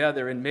leaves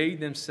together and made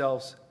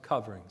themselves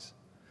coverings.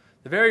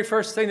 The very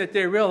first thing that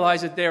they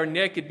realized that they are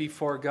naked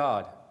before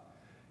God.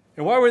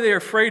 And why were they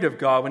afraid of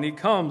God when He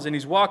comes and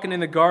He's walking in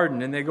the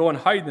garden and they go and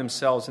hide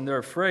themselves and they're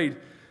afraid?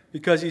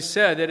 Because He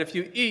said that if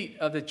you eat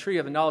of the tree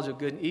of the knowledge of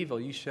good and evil,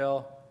 you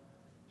shall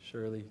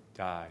surely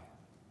die.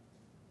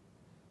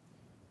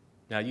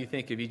 Now you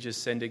think if you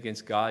just sinned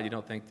against God, you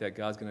don't think that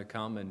God's going to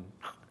come and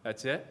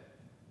that's it?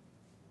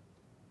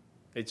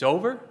 It's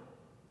over?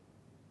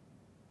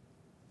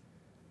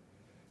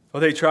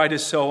 Well, they tried to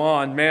sew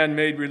on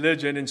man-made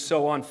religion and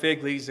sew on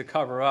fig leaves to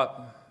cover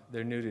up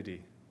their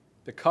nudity,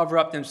 to cover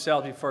up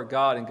themselves before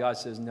God, and God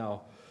says,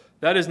 no,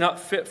 that is not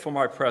fit for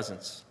my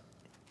presence.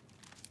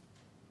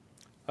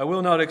 I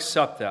will not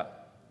accept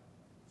that.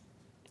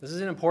 This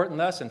is an important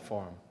lesson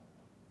for them.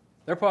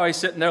 They're probably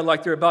sitting there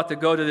like they're about to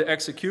go to the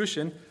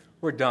execution.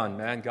 We're done,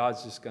 man.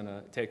 God's just going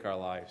to take our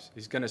lives.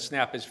 He's going to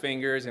snap His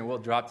fingers and we'll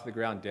drop to the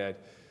ground dead.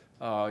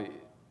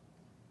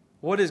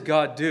 What does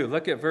God do?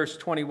 Look at verse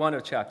 21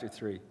 of chapter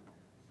 3.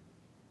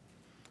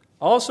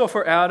 Also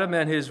for Adam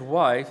and his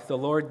wife, the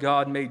Lord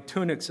God made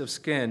tunics of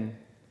skin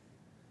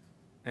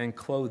and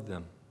clothed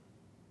them.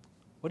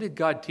 What did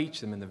God teach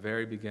them in the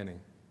very beginning?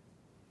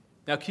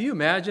 Now, can you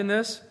imagine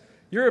this?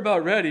 You're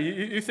about ready.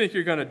 You think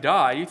you're going to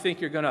die. You think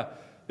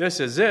this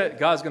is it.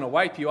 God's going to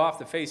wipe you off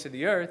the face of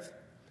the earth.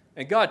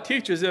 And God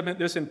teaches them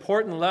this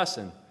important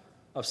lesson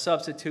of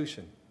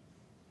substitution.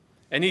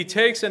 And he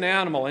takes an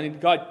animal, and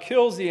God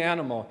kills the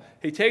animal.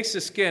 He takes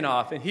the skin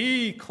off, and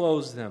he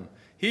clothes them.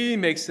 He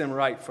makes them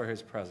right for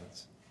his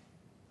presence.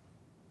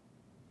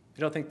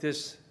 You don't think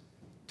this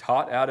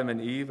taught Adam and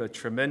Eve a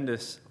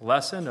tremendous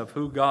lesson of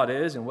who God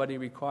is and what he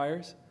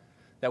requires?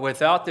 That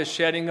without the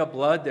shedding of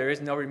blood, there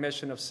is no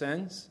remission of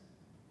sins?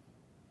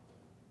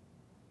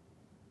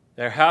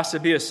 There has to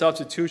be a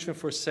substitution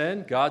for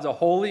sin. God's a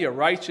holy, a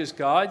righteous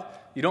God.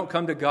 You don't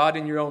come to God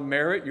in your own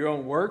merit, your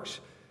own works.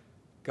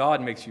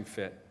 God makes you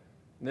fit.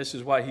 And this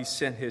is why he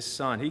sent his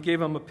Son. He gave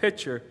them a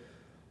picture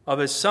of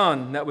his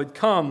Son that would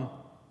come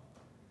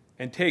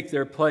and take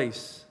their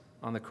place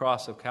on the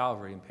cross of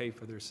Calvary and pay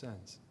for their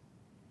sins.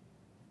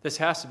 This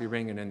has to be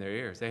ringing in their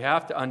ears. They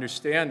have to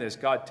understand this.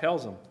 God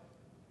tells them.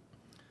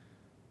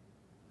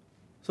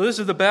 So this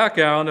is the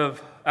background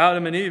of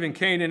Adam and Eve and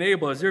Cain and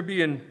Abel. As they're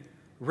being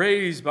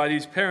raised by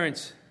these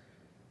parents,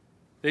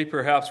 they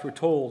perhaps were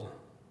told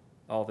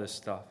all this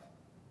stuff.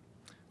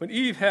 When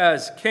Eve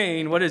has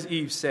Cain, what does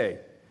Eve say?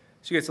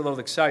 She gets a little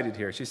excited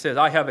here. She says,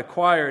 I have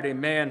acquired a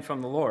man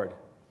from the Lord.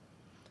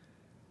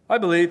 I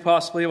believe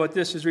possibly what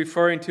this is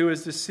referring to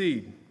is the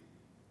seed,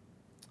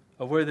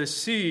 of where the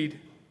seed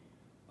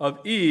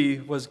of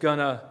Eve was going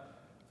to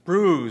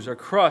bruise or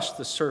crush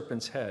the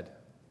serpent's head.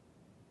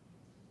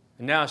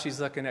 And now she's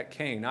looking at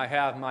Cain. I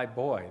have my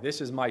boy. This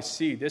is my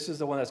seed. This is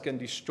the one that's going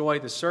to destroy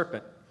the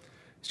serpent.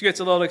 She gets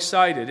a little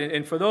excited.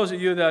 And for those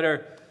of you that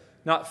are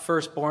not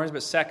firstborns,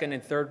 but second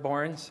and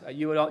thirdborns,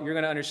 you're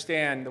going to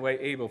understand the way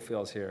Abel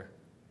feels here.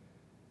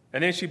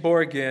 And then she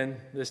bore again,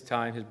 this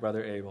time his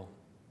brother Abel.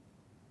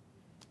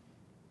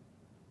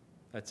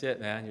 That's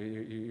it,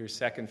 man. You're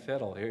second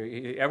fiddle.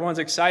 Everyone's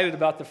excited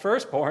about the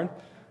firstborn.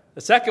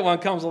 The second one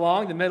comes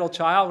along, the middle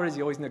child. What is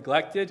he, always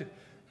neglected?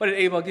 What did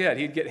Abel get?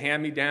 He'd get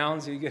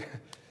hand-me-downs.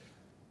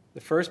 The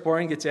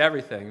firstborn gets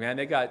everything, man.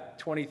 They got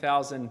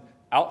 20,000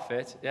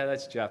 outfits. Yeah,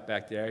 that's Jeff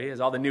back there. He has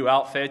all the new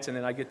outfits, and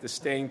then I get the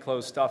stained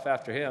clothes stuff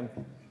after him.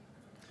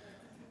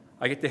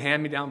 I get the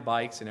hand-me-down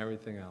bikes and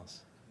everything else.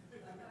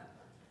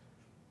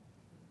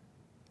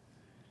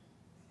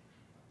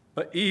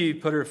 But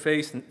Eve put her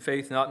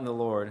faith not in the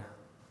Lord,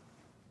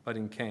 but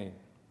in Cain.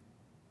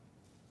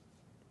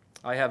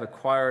 I have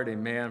acquired a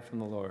man from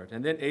the Lord.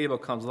 And then Abel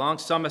comes along.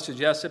 Some have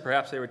suggested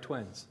perhaps they were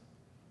twins.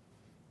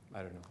 I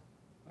don't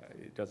know.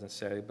 It doesn't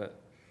say,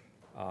 but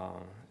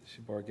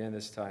she bore again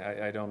this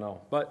time. I don't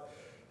know. But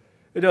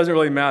it doesn't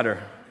really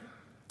matter.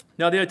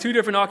 Now, they had two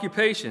different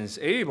occupations.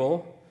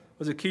 Abel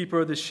was a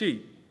keeper of the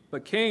sheep,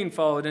 but Cain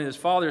followed in his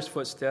father's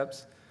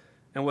footsteps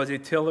and was a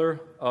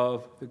tiller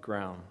of the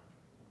ground.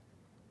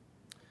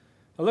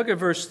 Now, look at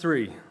verse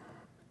 3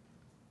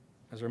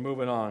 as we're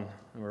moving on,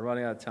 and we're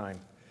running out of time.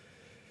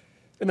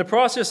 In the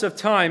process of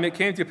time, it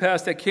came to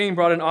pass that Cain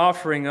brought an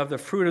offering of the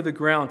fruit of the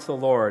ground to the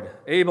Lord.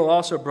 Abel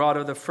also brought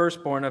of the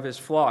firstborn of his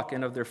flock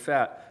and of their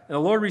fat. And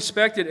the Lord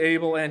respected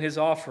Abel and his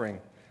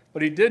offering,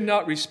 but he did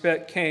not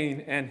respect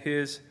Cain and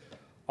his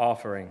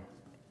offering.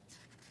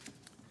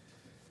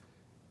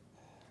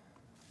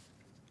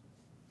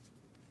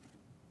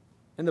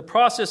 In the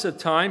process of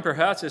time,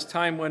 perhaps as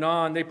time went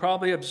on, they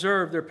probably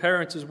observed their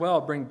parents as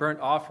well bring burnt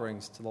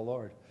offerings to the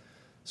Lord.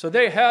 So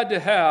they had to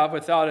have,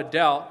 without a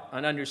doubt,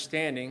 an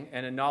understanding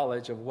and a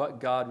knowledge of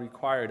what God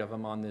required of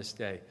them on this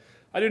day.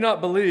 I do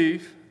not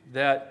believe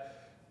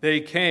that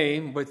they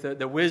came with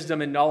the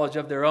wisdom and knowledge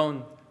of their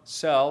own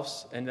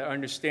selves and the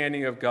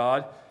understanding of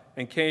God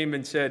and came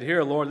and said,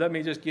 here, Lord, let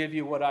me just give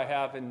you what I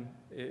have and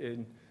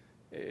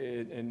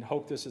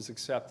hope this is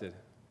accepted.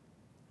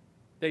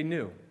 They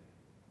knew.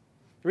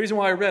 The reason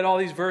why I read all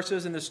these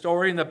verses and the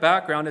story in the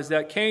background is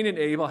that Cain and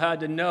Abel had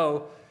to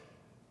know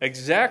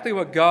exactly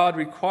what God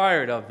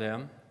required of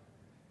them,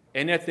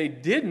 and if they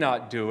did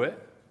not do it,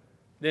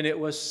 then it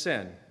was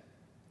sin.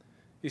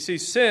 You see,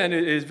 sin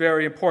is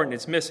very important.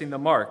 It's missing the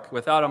mark.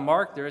 Without a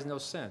mark, there is no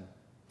sin.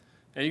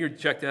 And you can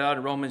check that out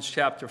in Romans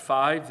chapter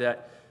 5,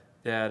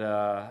 and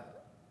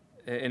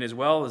as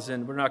well as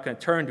in, we're not going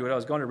to turn to it. I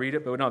was going to read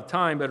it, but we don't have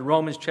time. But in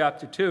Romans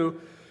chapter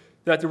 2,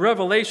 that the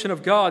revelation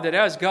of God, that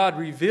as God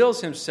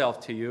reveals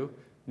himself to you,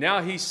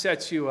 now he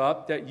sets you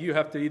up that you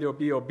have to either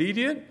be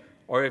obedient,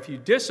 or if you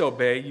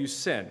disobey, you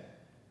sin.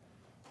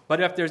 But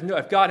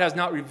if God has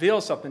not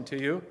revealed something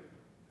to you,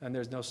 then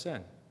there's no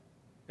sin.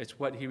 It's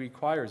what he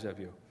requires of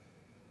you.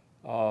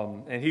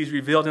 And he's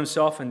revealed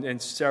himself in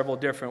several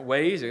different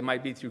ways. It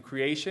might be through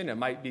creation. It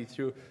might be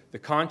through the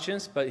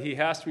conscience. But he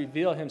has to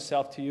reveal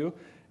himself to you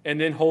and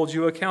then hold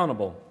you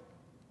accountable.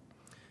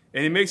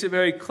 And he makes it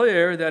very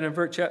clear that in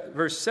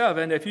verse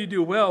 7, if you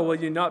do well, will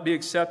you not be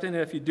accepted? And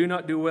if you do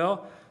not do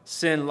well,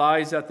 sin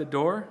lies at the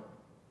door.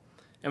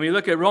 And when you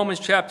look at Romans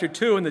chapter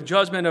 2 and the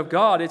judgment of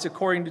God, it's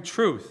according to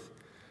truth.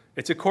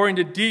 It's according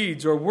to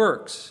deeds or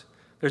works.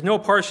 There's no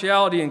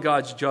partiality in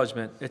God's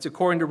judgment. It's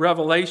according to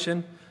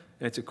revelation,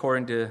 and it's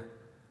according to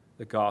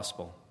the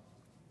gospel.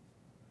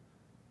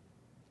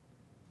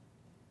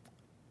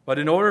 But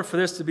in order for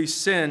this to be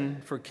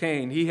sin for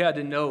Cain, he had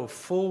to know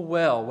full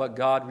well what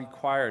God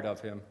required of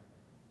him.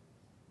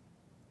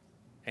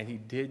 And he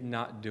did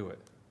not do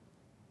it.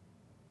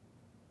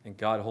 And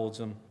God holds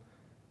him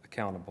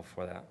accountable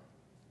for that.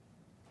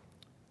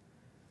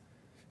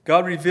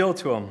 God revealed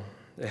to him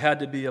it had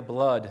to be a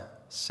blood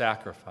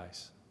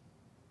sacrifice.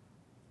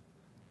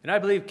 And I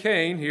believe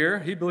Cain here,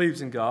 he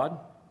believes in God.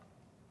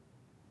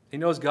 He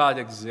knows God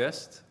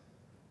exists.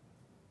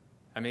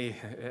 I mean,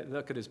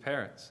 look at his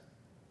parents.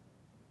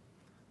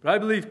 But I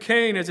believe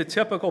Cain is a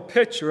typical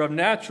picture of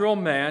natural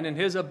man and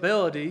his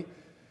ability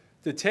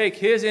to take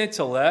his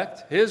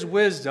intellect, his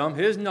wisdom,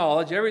 his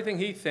knowledge, everything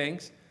he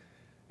thinks,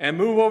 and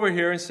move over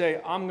here and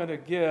say, I'm going to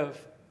give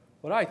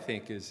what I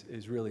think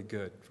is really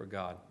good for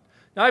God.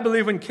 Now, I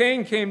believe when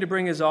Cain came to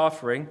bring his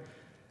offering,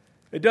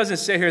 it doesn't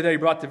say here that he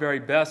brought the very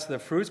best of the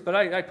fruits, but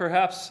I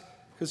perhaps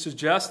could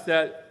suggest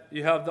that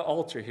you have the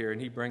altar here and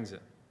he brings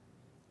it.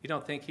 You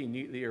don't think he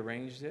neatly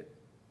arranged it?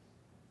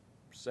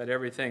 Set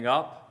everything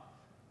up,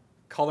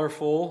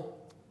 colorful,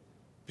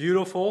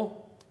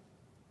 beautiful.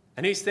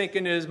 And he's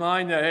thinking in his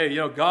mind that, hey,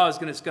 God's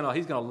he's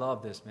going to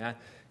love this, man.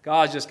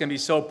 God's just going to be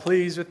so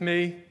pleased with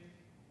me.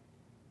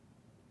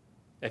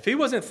 If he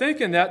wasn't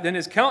thinking that, then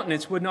his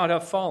countenance would not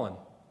have fallen.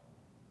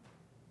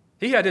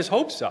 He had his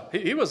hopes up.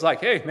 He was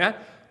like, hey, man,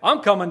 I'm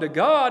coming to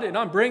God and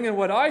I'm bringing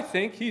what I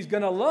think he's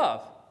going to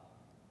love.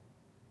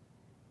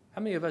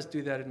 How many of us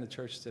do that in the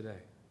church today?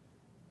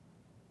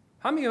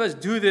 How many of us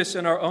do this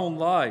in our own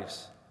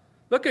lives?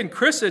 Look in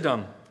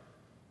Christendom.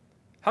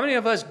 How many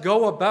of us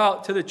go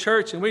about to the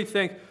church and we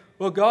think,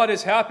 well, God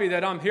is happy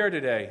that I'm here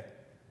today.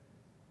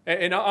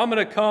 And I'm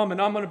going to come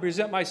and I'm going to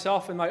present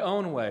myself in my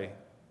own way.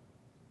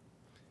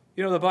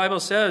 The Bible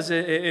says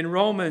in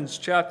Romans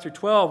chapter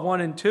 12,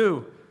 1 and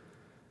 2,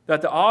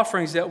 that the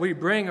offerings that we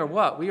bring are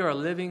what? We are a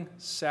living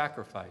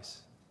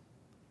sacrifice,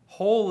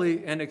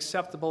 holy and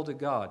acceptable to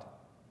God.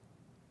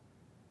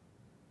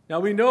 Now,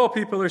 we know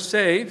people are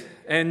saved,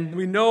 and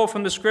we know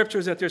from the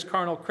Scriptures that there's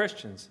carnal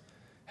Christians.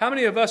 How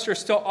many of us are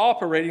still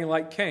operating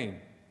like Cain?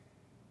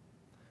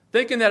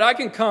 Thinking that I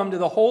can come to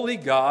the holy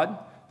God,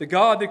 the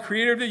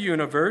creator of the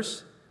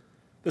universe,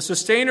 the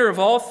sustainer of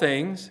all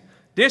things,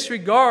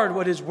 disregard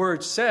what his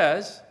word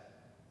says,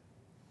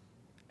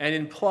 and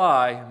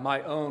imply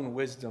my own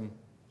wisdom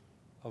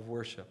of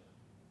worship,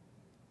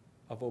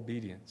 of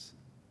obedience,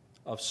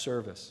 of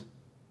service.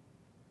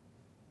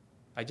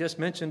 I just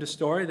mentioned a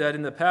story that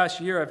in the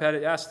past year I've had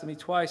it asked to me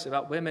twice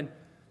about women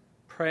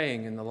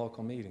praying in the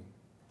local meeting.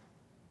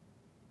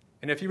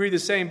 And if you read the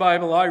same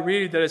Bible I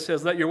read that it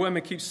says, let your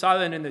women keep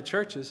silent in the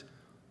churches,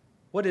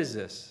 what is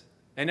this?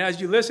 And as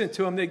you listen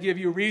to them, they give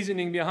you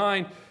reasoning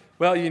behind,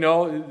 well,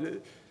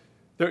 the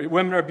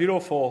women are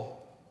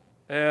beautiful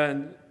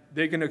and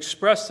they can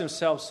express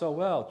themselves so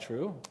well,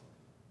 true.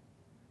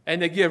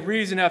 And they give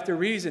reason after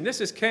reason. This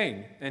is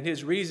Cain and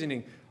his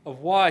reasoning of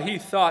why he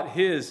thought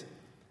his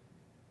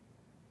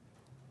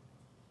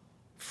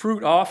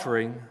fruit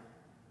offering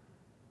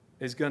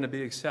is going to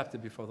be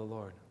accepted before the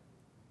Lord.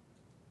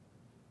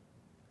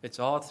 It's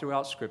all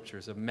throughout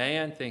Scriptures of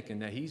man thinking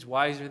that he's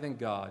wiser than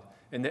God,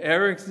 and the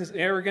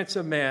arrogance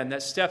of man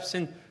that steps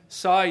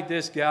inside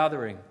this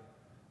gathering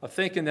of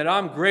thinking that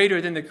I'm greater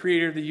than the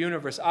creator of the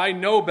universe. I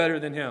know better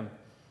than him.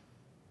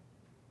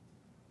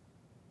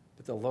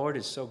 But the Lord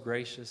is so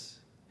gracious.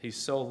 He's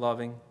so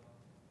loving.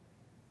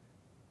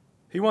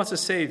 He wants to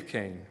save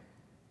Cain.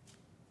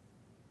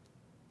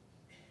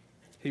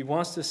 He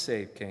wants to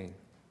save Cain.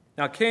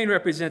 Now, Cain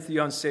represents the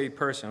unsaved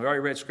person. We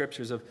already read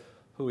scriptures of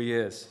who he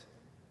is.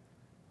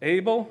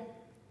 Abel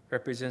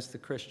represents the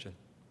Christian,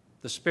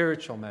 the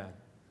spiritual man,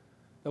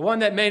 the one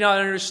that may not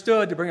have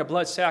understood to bring a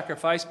blood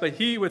sacrifice, but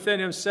he within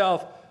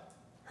himself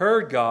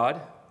heard God,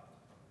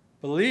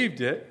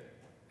 believed it,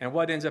 and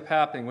what ends up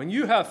happening? When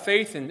you have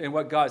faith in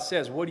what God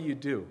says, what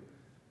do?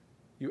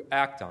 You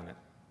act on it.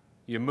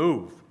 You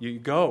move. You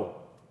go.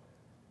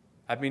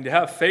 I mean, to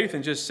have faith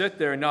and just sit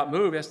there and not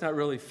move, that's not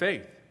really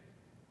faith.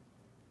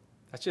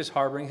 That's just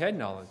harboring head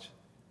knowledge.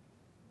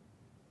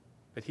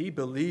 But he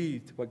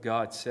believed what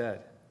God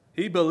said.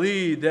 He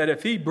believed that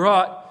if he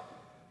brought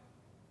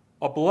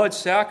a blood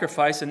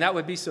sacrifice, and that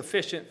would be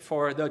sufficient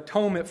for the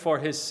atonement for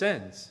his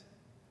sins.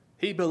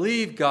 He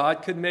believed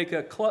God could make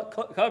a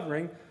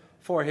covering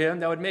for him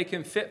that would make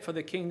him fit for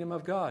the kingdom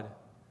of God.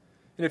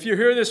 And if you're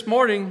here this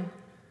morning,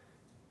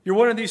 you're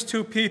one of these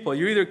two people.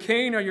 You're either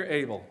Cain or you're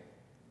Abel.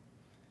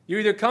 You're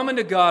either coming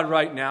to God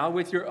right now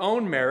with your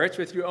own merits,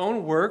 with your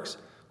own works,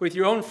 with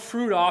your own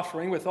fruit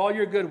offering, with all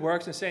your good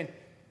works, and saying,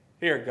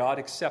 here, God,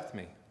 accept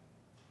me.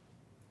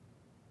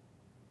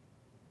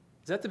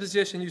 Is that the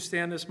position you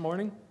stand this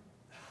morning?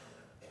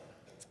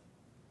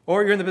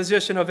 Or you're in the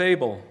position of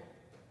Abel,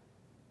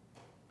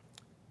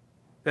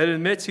 that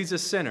admits he's a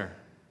sinner,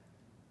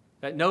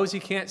 that knows he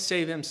can't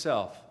save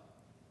himself,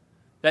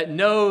 that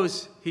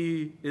knows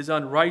he is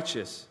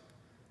unrighteous,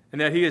 and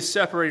that he is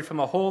separated from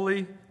a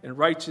holy and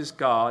righteous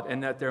God,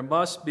 and that there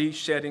must be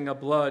shedding of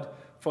blood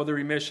for the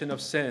remission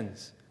of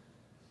sins.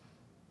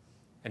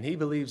 And he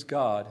believes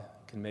God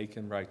can make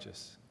him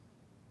righteous.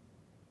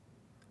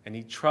 And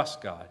he trusts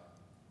God.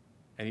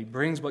 And he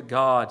brings what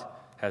God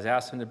has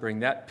asked him to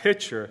bring, that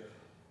picture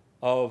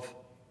of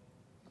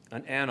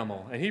an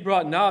animal. And he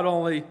brought not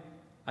only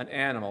an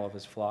animal of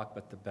his flock,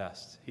 but the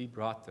best. He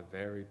brought the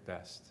very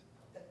best.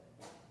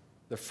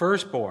 The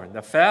firstborn,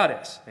 the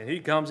fattest. And he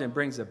comes and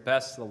brings the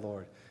best to the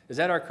Lord. Is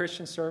that our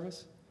Christian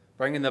service?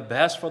 Bringing the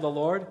best for the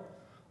Lord?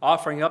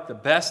 Offering up the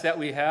best that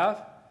we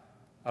have?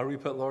 Or do we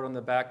put Lord on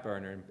the back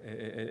burner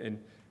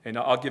and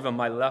I'll give him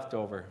my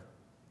leftover?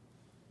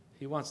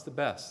 He wants the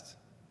best.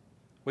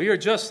 We are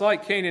just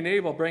like Cain and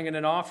Abel bringing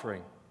an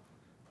offering.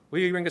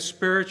 We bring a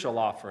spiritual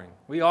offering.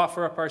 We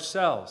offer up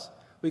ourselves.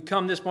 We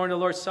come this morning to the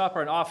Lord's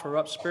Supper and offer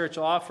up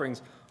spiritual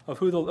offerings of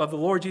the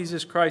Lord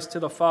Jesus Christ to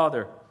the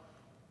Father.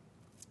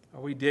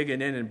 Are we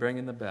digging in and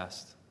bringing the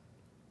best?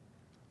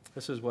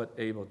 This is what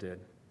Abel did.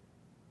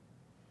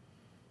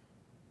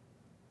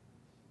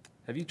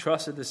 Have you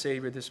trusted the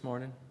Savior this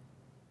morning?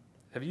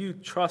 Have you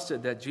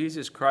trusted that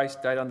Jesus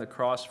Christ died on the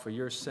cross for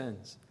your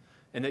sins?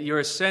 And that you're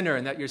a sinner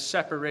and that you're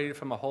separated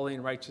from a holy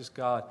and righteous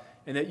God?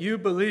 And that you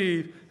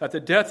believe that the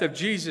death of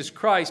Jesus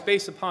Christ,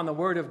 based upon the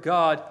Word of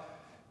God,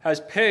 has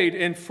paid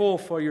in full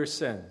for your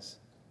sins?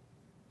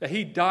 That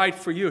He died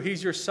for you.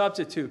 He's your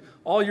substitute.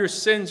 All your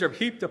sins are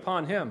heaped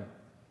upon Him.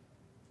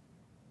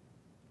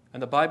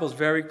 And the Bible's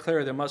very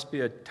clear. There must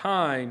be a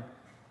time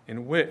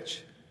in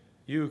which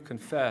you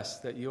confess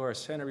that you are a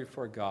sinner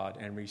before God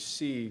and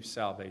receive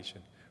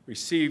salvation.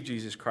 Receive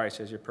Jesus Christ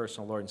as your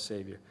personal Lord and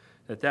Savior.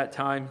 At that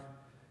time,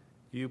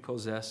 you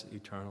possess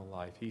eternal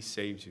life. He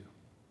saves you.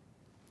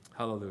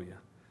 Hallelujah.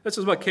 This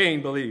is what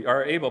Cain believed,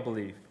 or Abel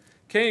believed.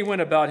 Cain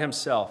went about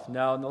himself.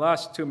 Now, in the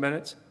last 2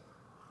 minutes,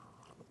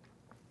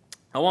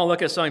 I want to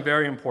look at something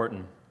very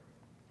important.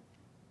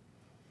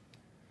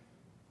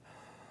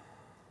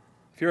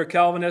 If you're a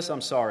Calvinist,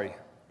 I'm sorry.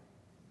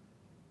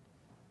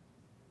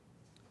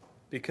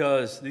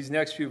 Because these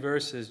next few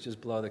verses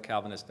just blow the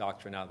Calvinist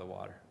doctrine out of the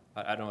water.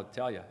 I don't know what to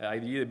tell you.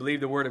 You either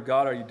believe the Word of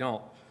God or you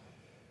don't.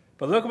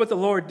 But look at what the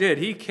Lord did.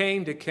 He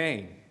came to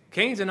Cain.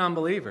 Cain's an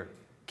unbeliever.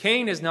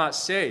 Cain is not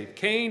saved.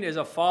 Cain is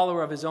a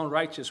follower of his own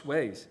righteous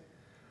ways.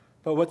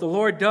 But what the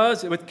Lord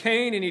does with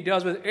Cain, and He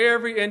does with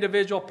every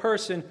individual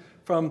person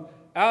from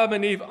Adam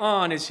and Eve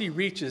on, is He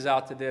reaches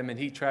out to them and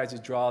He tries to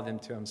draw them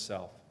to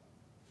Himself.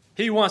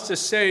 He wants to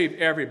save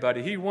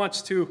everybody. He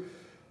wants to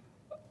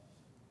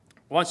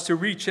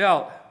reach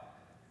out.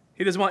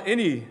 He doesn't want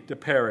any to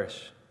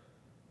perish,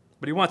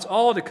 but He wants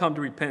all to come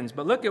to repentance.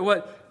 But look at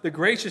what the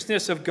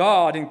graciousness of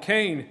God in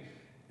Cain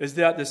is.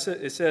 That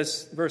it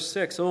says, verse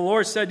 6, "So the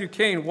Lord said to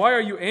Cain, why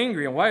are you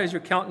angry, and why is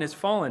your countenance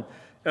fallen?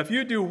 If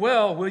you do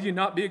well, will you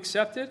not be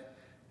accepted?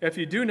 If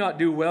you do not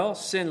do well,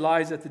 sin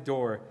lies at the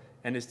door,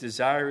 and its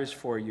desire is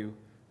for you,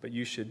 but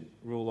you should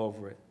rule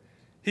over it."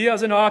 He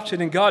has an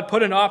option, and God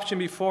put an option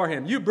before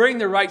him. You bring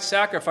the right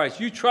sacrifice.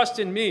 You trust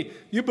in me.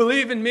 You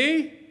believe in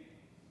me,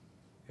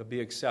 you'll be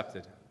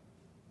accepted.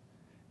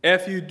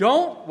 If you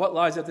don't, what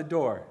lies at the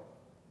door?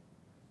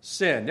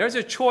 Sin. There's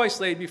a choice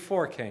laid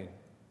before Cain,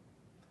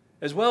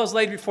 as well as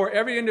laid before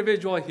every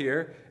individual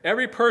here,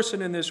 every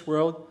person in this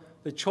world,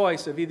 the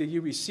choice of either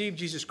you receive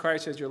Jesus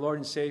Christ as your Lord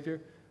and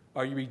Savior,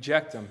 or you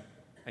reject Him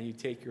and you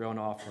take your own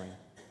offering.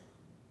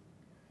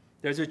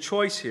 There's a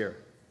choice here.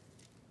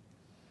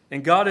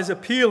 And God is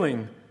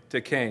appealing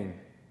to Cain.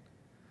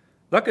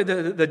 Look at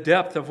the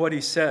depth of what He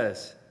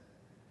says.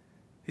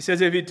 He says,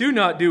 if you do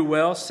not do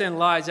well, sin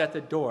lies at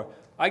the door.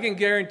 I can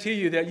guarantee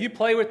you that you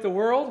play with the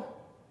world,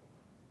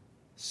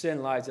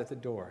 sin lies at the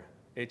door.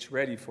 It's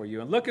ready for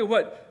you. And look at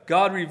what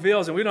God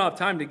reveals, and we don't have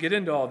time to get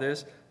into all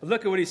this, but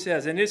look at what He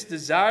says. And its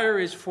desire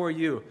is for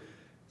you.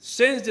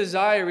 Sin's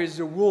desire is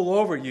to rule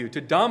over you,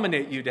 to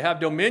dominate you, to have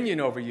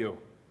dominion over you.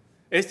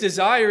 Its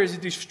desire is to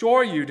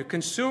destroy you, to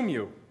consume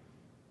you.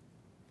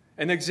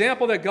 An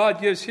example that God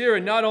gives here,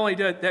 and not only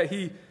that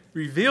He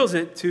reveals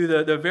it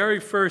to the very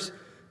first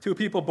two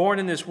people born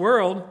in this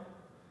world,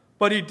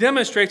 but He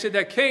demonstrates it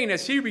that Cain,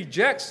 as he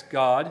rejects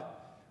God,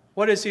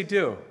 what does he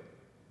do?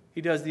 He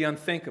does the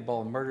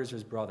unthinkable and murders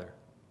his brother.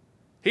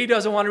 He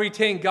doesn't want to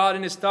retain God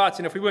in his thoughts.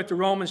 And if we went to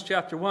Romans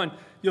chapter 1,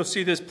 you'll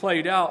see this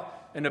played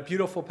out in a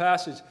beautiful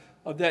passage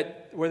of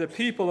that where the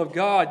people of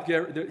God,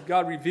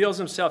 God reveals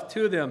Himself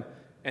to them,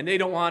 and they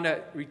don't want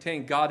to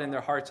retain God in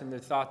their hearts and their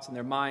thoughts and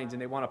their minds,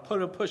 and they want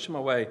to push Him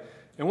away.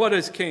 And what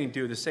does Cain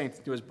do? The same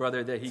thing to his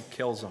brother, that he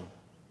kills him.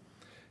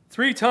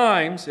 3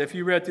 times, if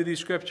you read through these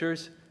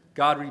scriptures,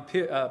 God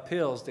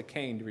appeals to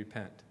Cain to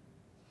repent.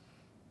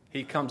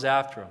 He comes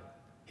after him.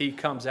 He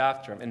comes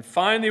after him. And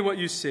finally what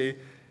you see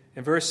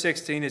in verse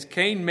 16 is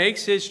Cain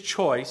makes his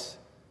choice,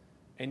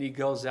 and he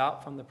goes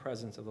out from the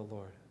presence of the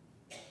Lord.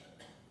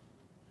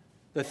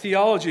 The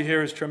theology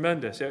here is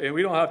tremendous. And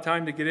we don't have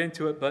time to get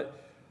into it, but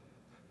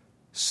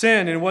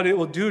sin and what it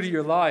will do to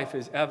your life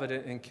is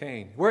evident in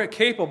Cain. We're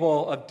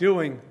capable of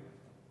doing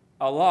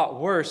a lot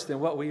worse than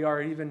what we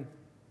are even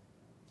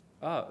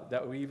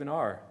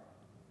are.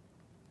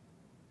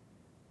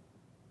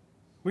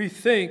 We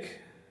think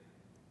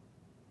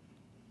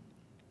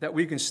that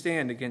we can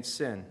stand against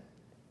sin.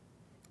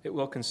 It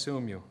will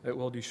consume you. It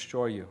will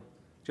destroy you,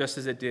 just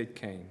as it did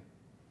Cain.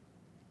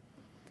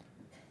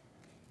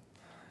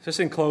 Just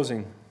in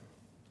closing,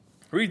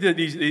 read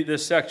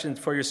this section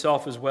for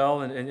yourself as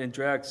well, and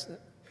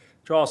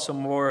draw some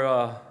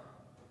more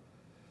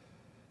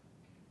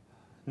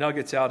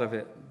nuggets out of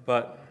it.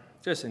 But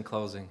just in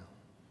closing,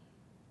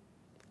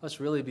 let's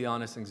really be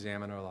honest and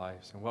examine our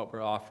lives and what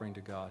we're offering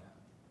to God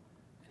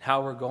and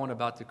how we're going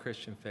about the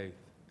Christian faith.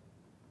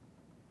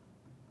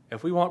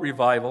 If we want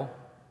revival,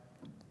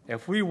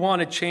 if we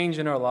want a change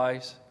in our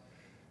lives,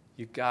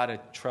 you got to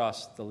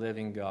trust the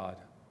living God.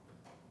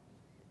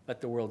 Let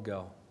the world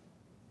go.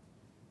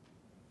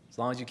 As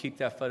long as you keep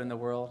that foot in the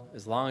world,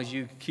 as long as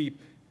you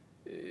keep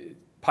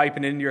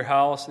piping into your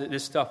house,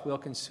 this stuff will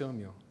consume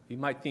you. You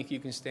might think you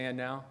can stand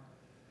now,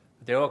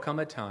 but there will come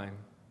a time,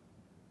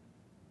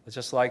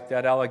 just like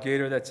that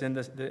alligator that's in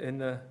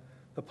the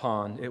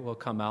pond, it will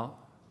come out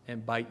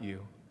and bite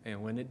you.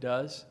 And when it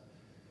does,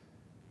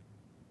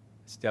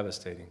 it's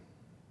devastating.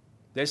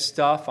 This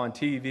stuff on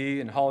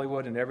TV and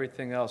Hollywood and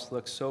everything else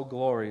looks so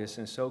glorious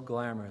and so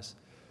glamorous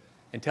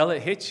until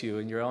it hits you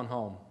in your own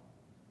home,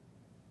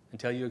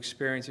 until you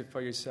experience it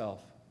for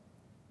yourself.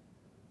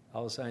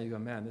 All of a sudden you go,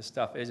 man, this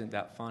stuff isn't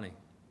that funny.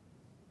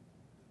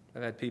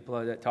 I've had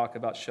people that talk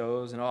about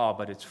shows and,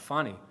 but it's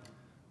funny.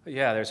 But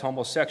yeah, there's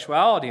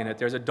homosexuality in it.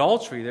 There's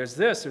adultery. There's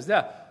this, there's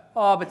that.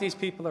 Oh, but these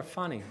people are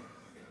funny.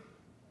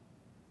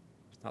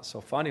 It's not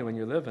so funny when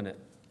you live in it.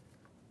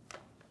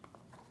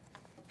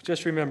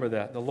 Just remember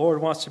that. The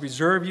Lord wants to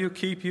preserve you,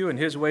 keep you, and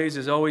His ways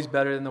is always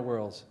better than the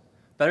world's.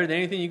 Better than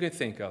anything you can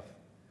think of.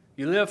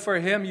 You live for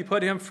Him, you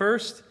put Him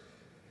first.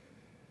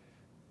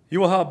 You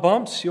will have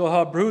bumps, you will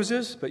have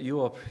bruises, but you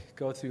will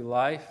go through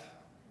life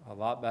a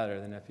lot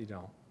better than if you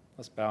don't.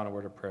 Let's bow in a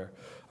word of prayer.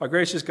 Our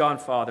gracious God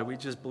and Father, we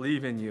just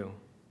believe in you.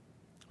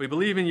 We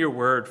believe in your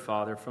word,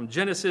 Father, from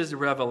Genesis to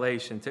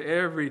Revelation, to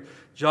every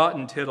jot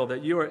and tittle,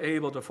 that you are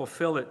able to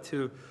fulfill it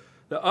to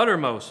the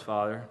uttermost,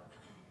 Father.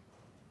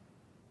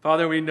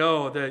 Father, we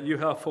know that you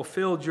have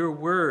fulfilled your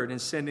word in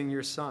sending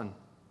your Son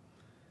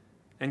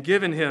and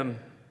given him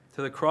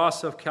to the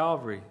cross of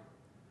Calvary.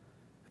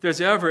 If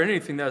there's ever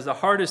anything that is the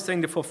hardest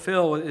thing to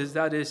fulfill, is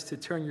to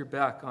turn your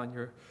back on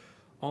your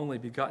only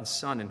begotten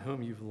Son in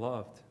whom you've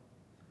loved.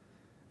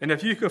 And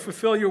if you could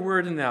fulfill your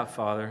word in that,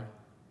 Father,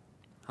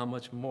 how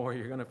much more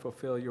you're going to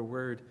fulfill your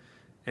word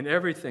in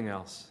everything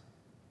else.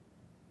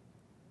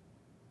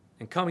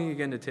 And coming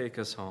again to take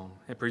us home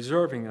and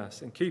preserving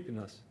us and keeping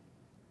us.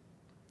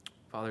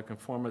 Father,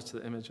 conform us to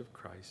the image of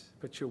Christ.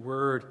 Put your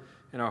word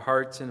in our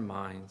hearts and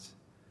minds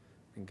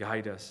and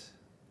guide us.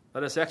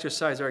 Let us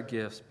exercise our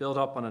gifts, build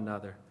up one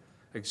another,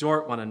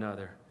 exhort one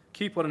another,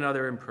 keep one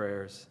another in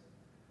prayers.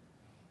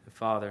 And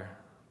Father,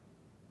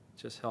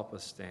 just help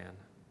us stand. In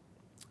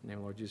the name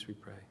of the Lord Jesus we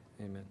pray.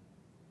 Amen.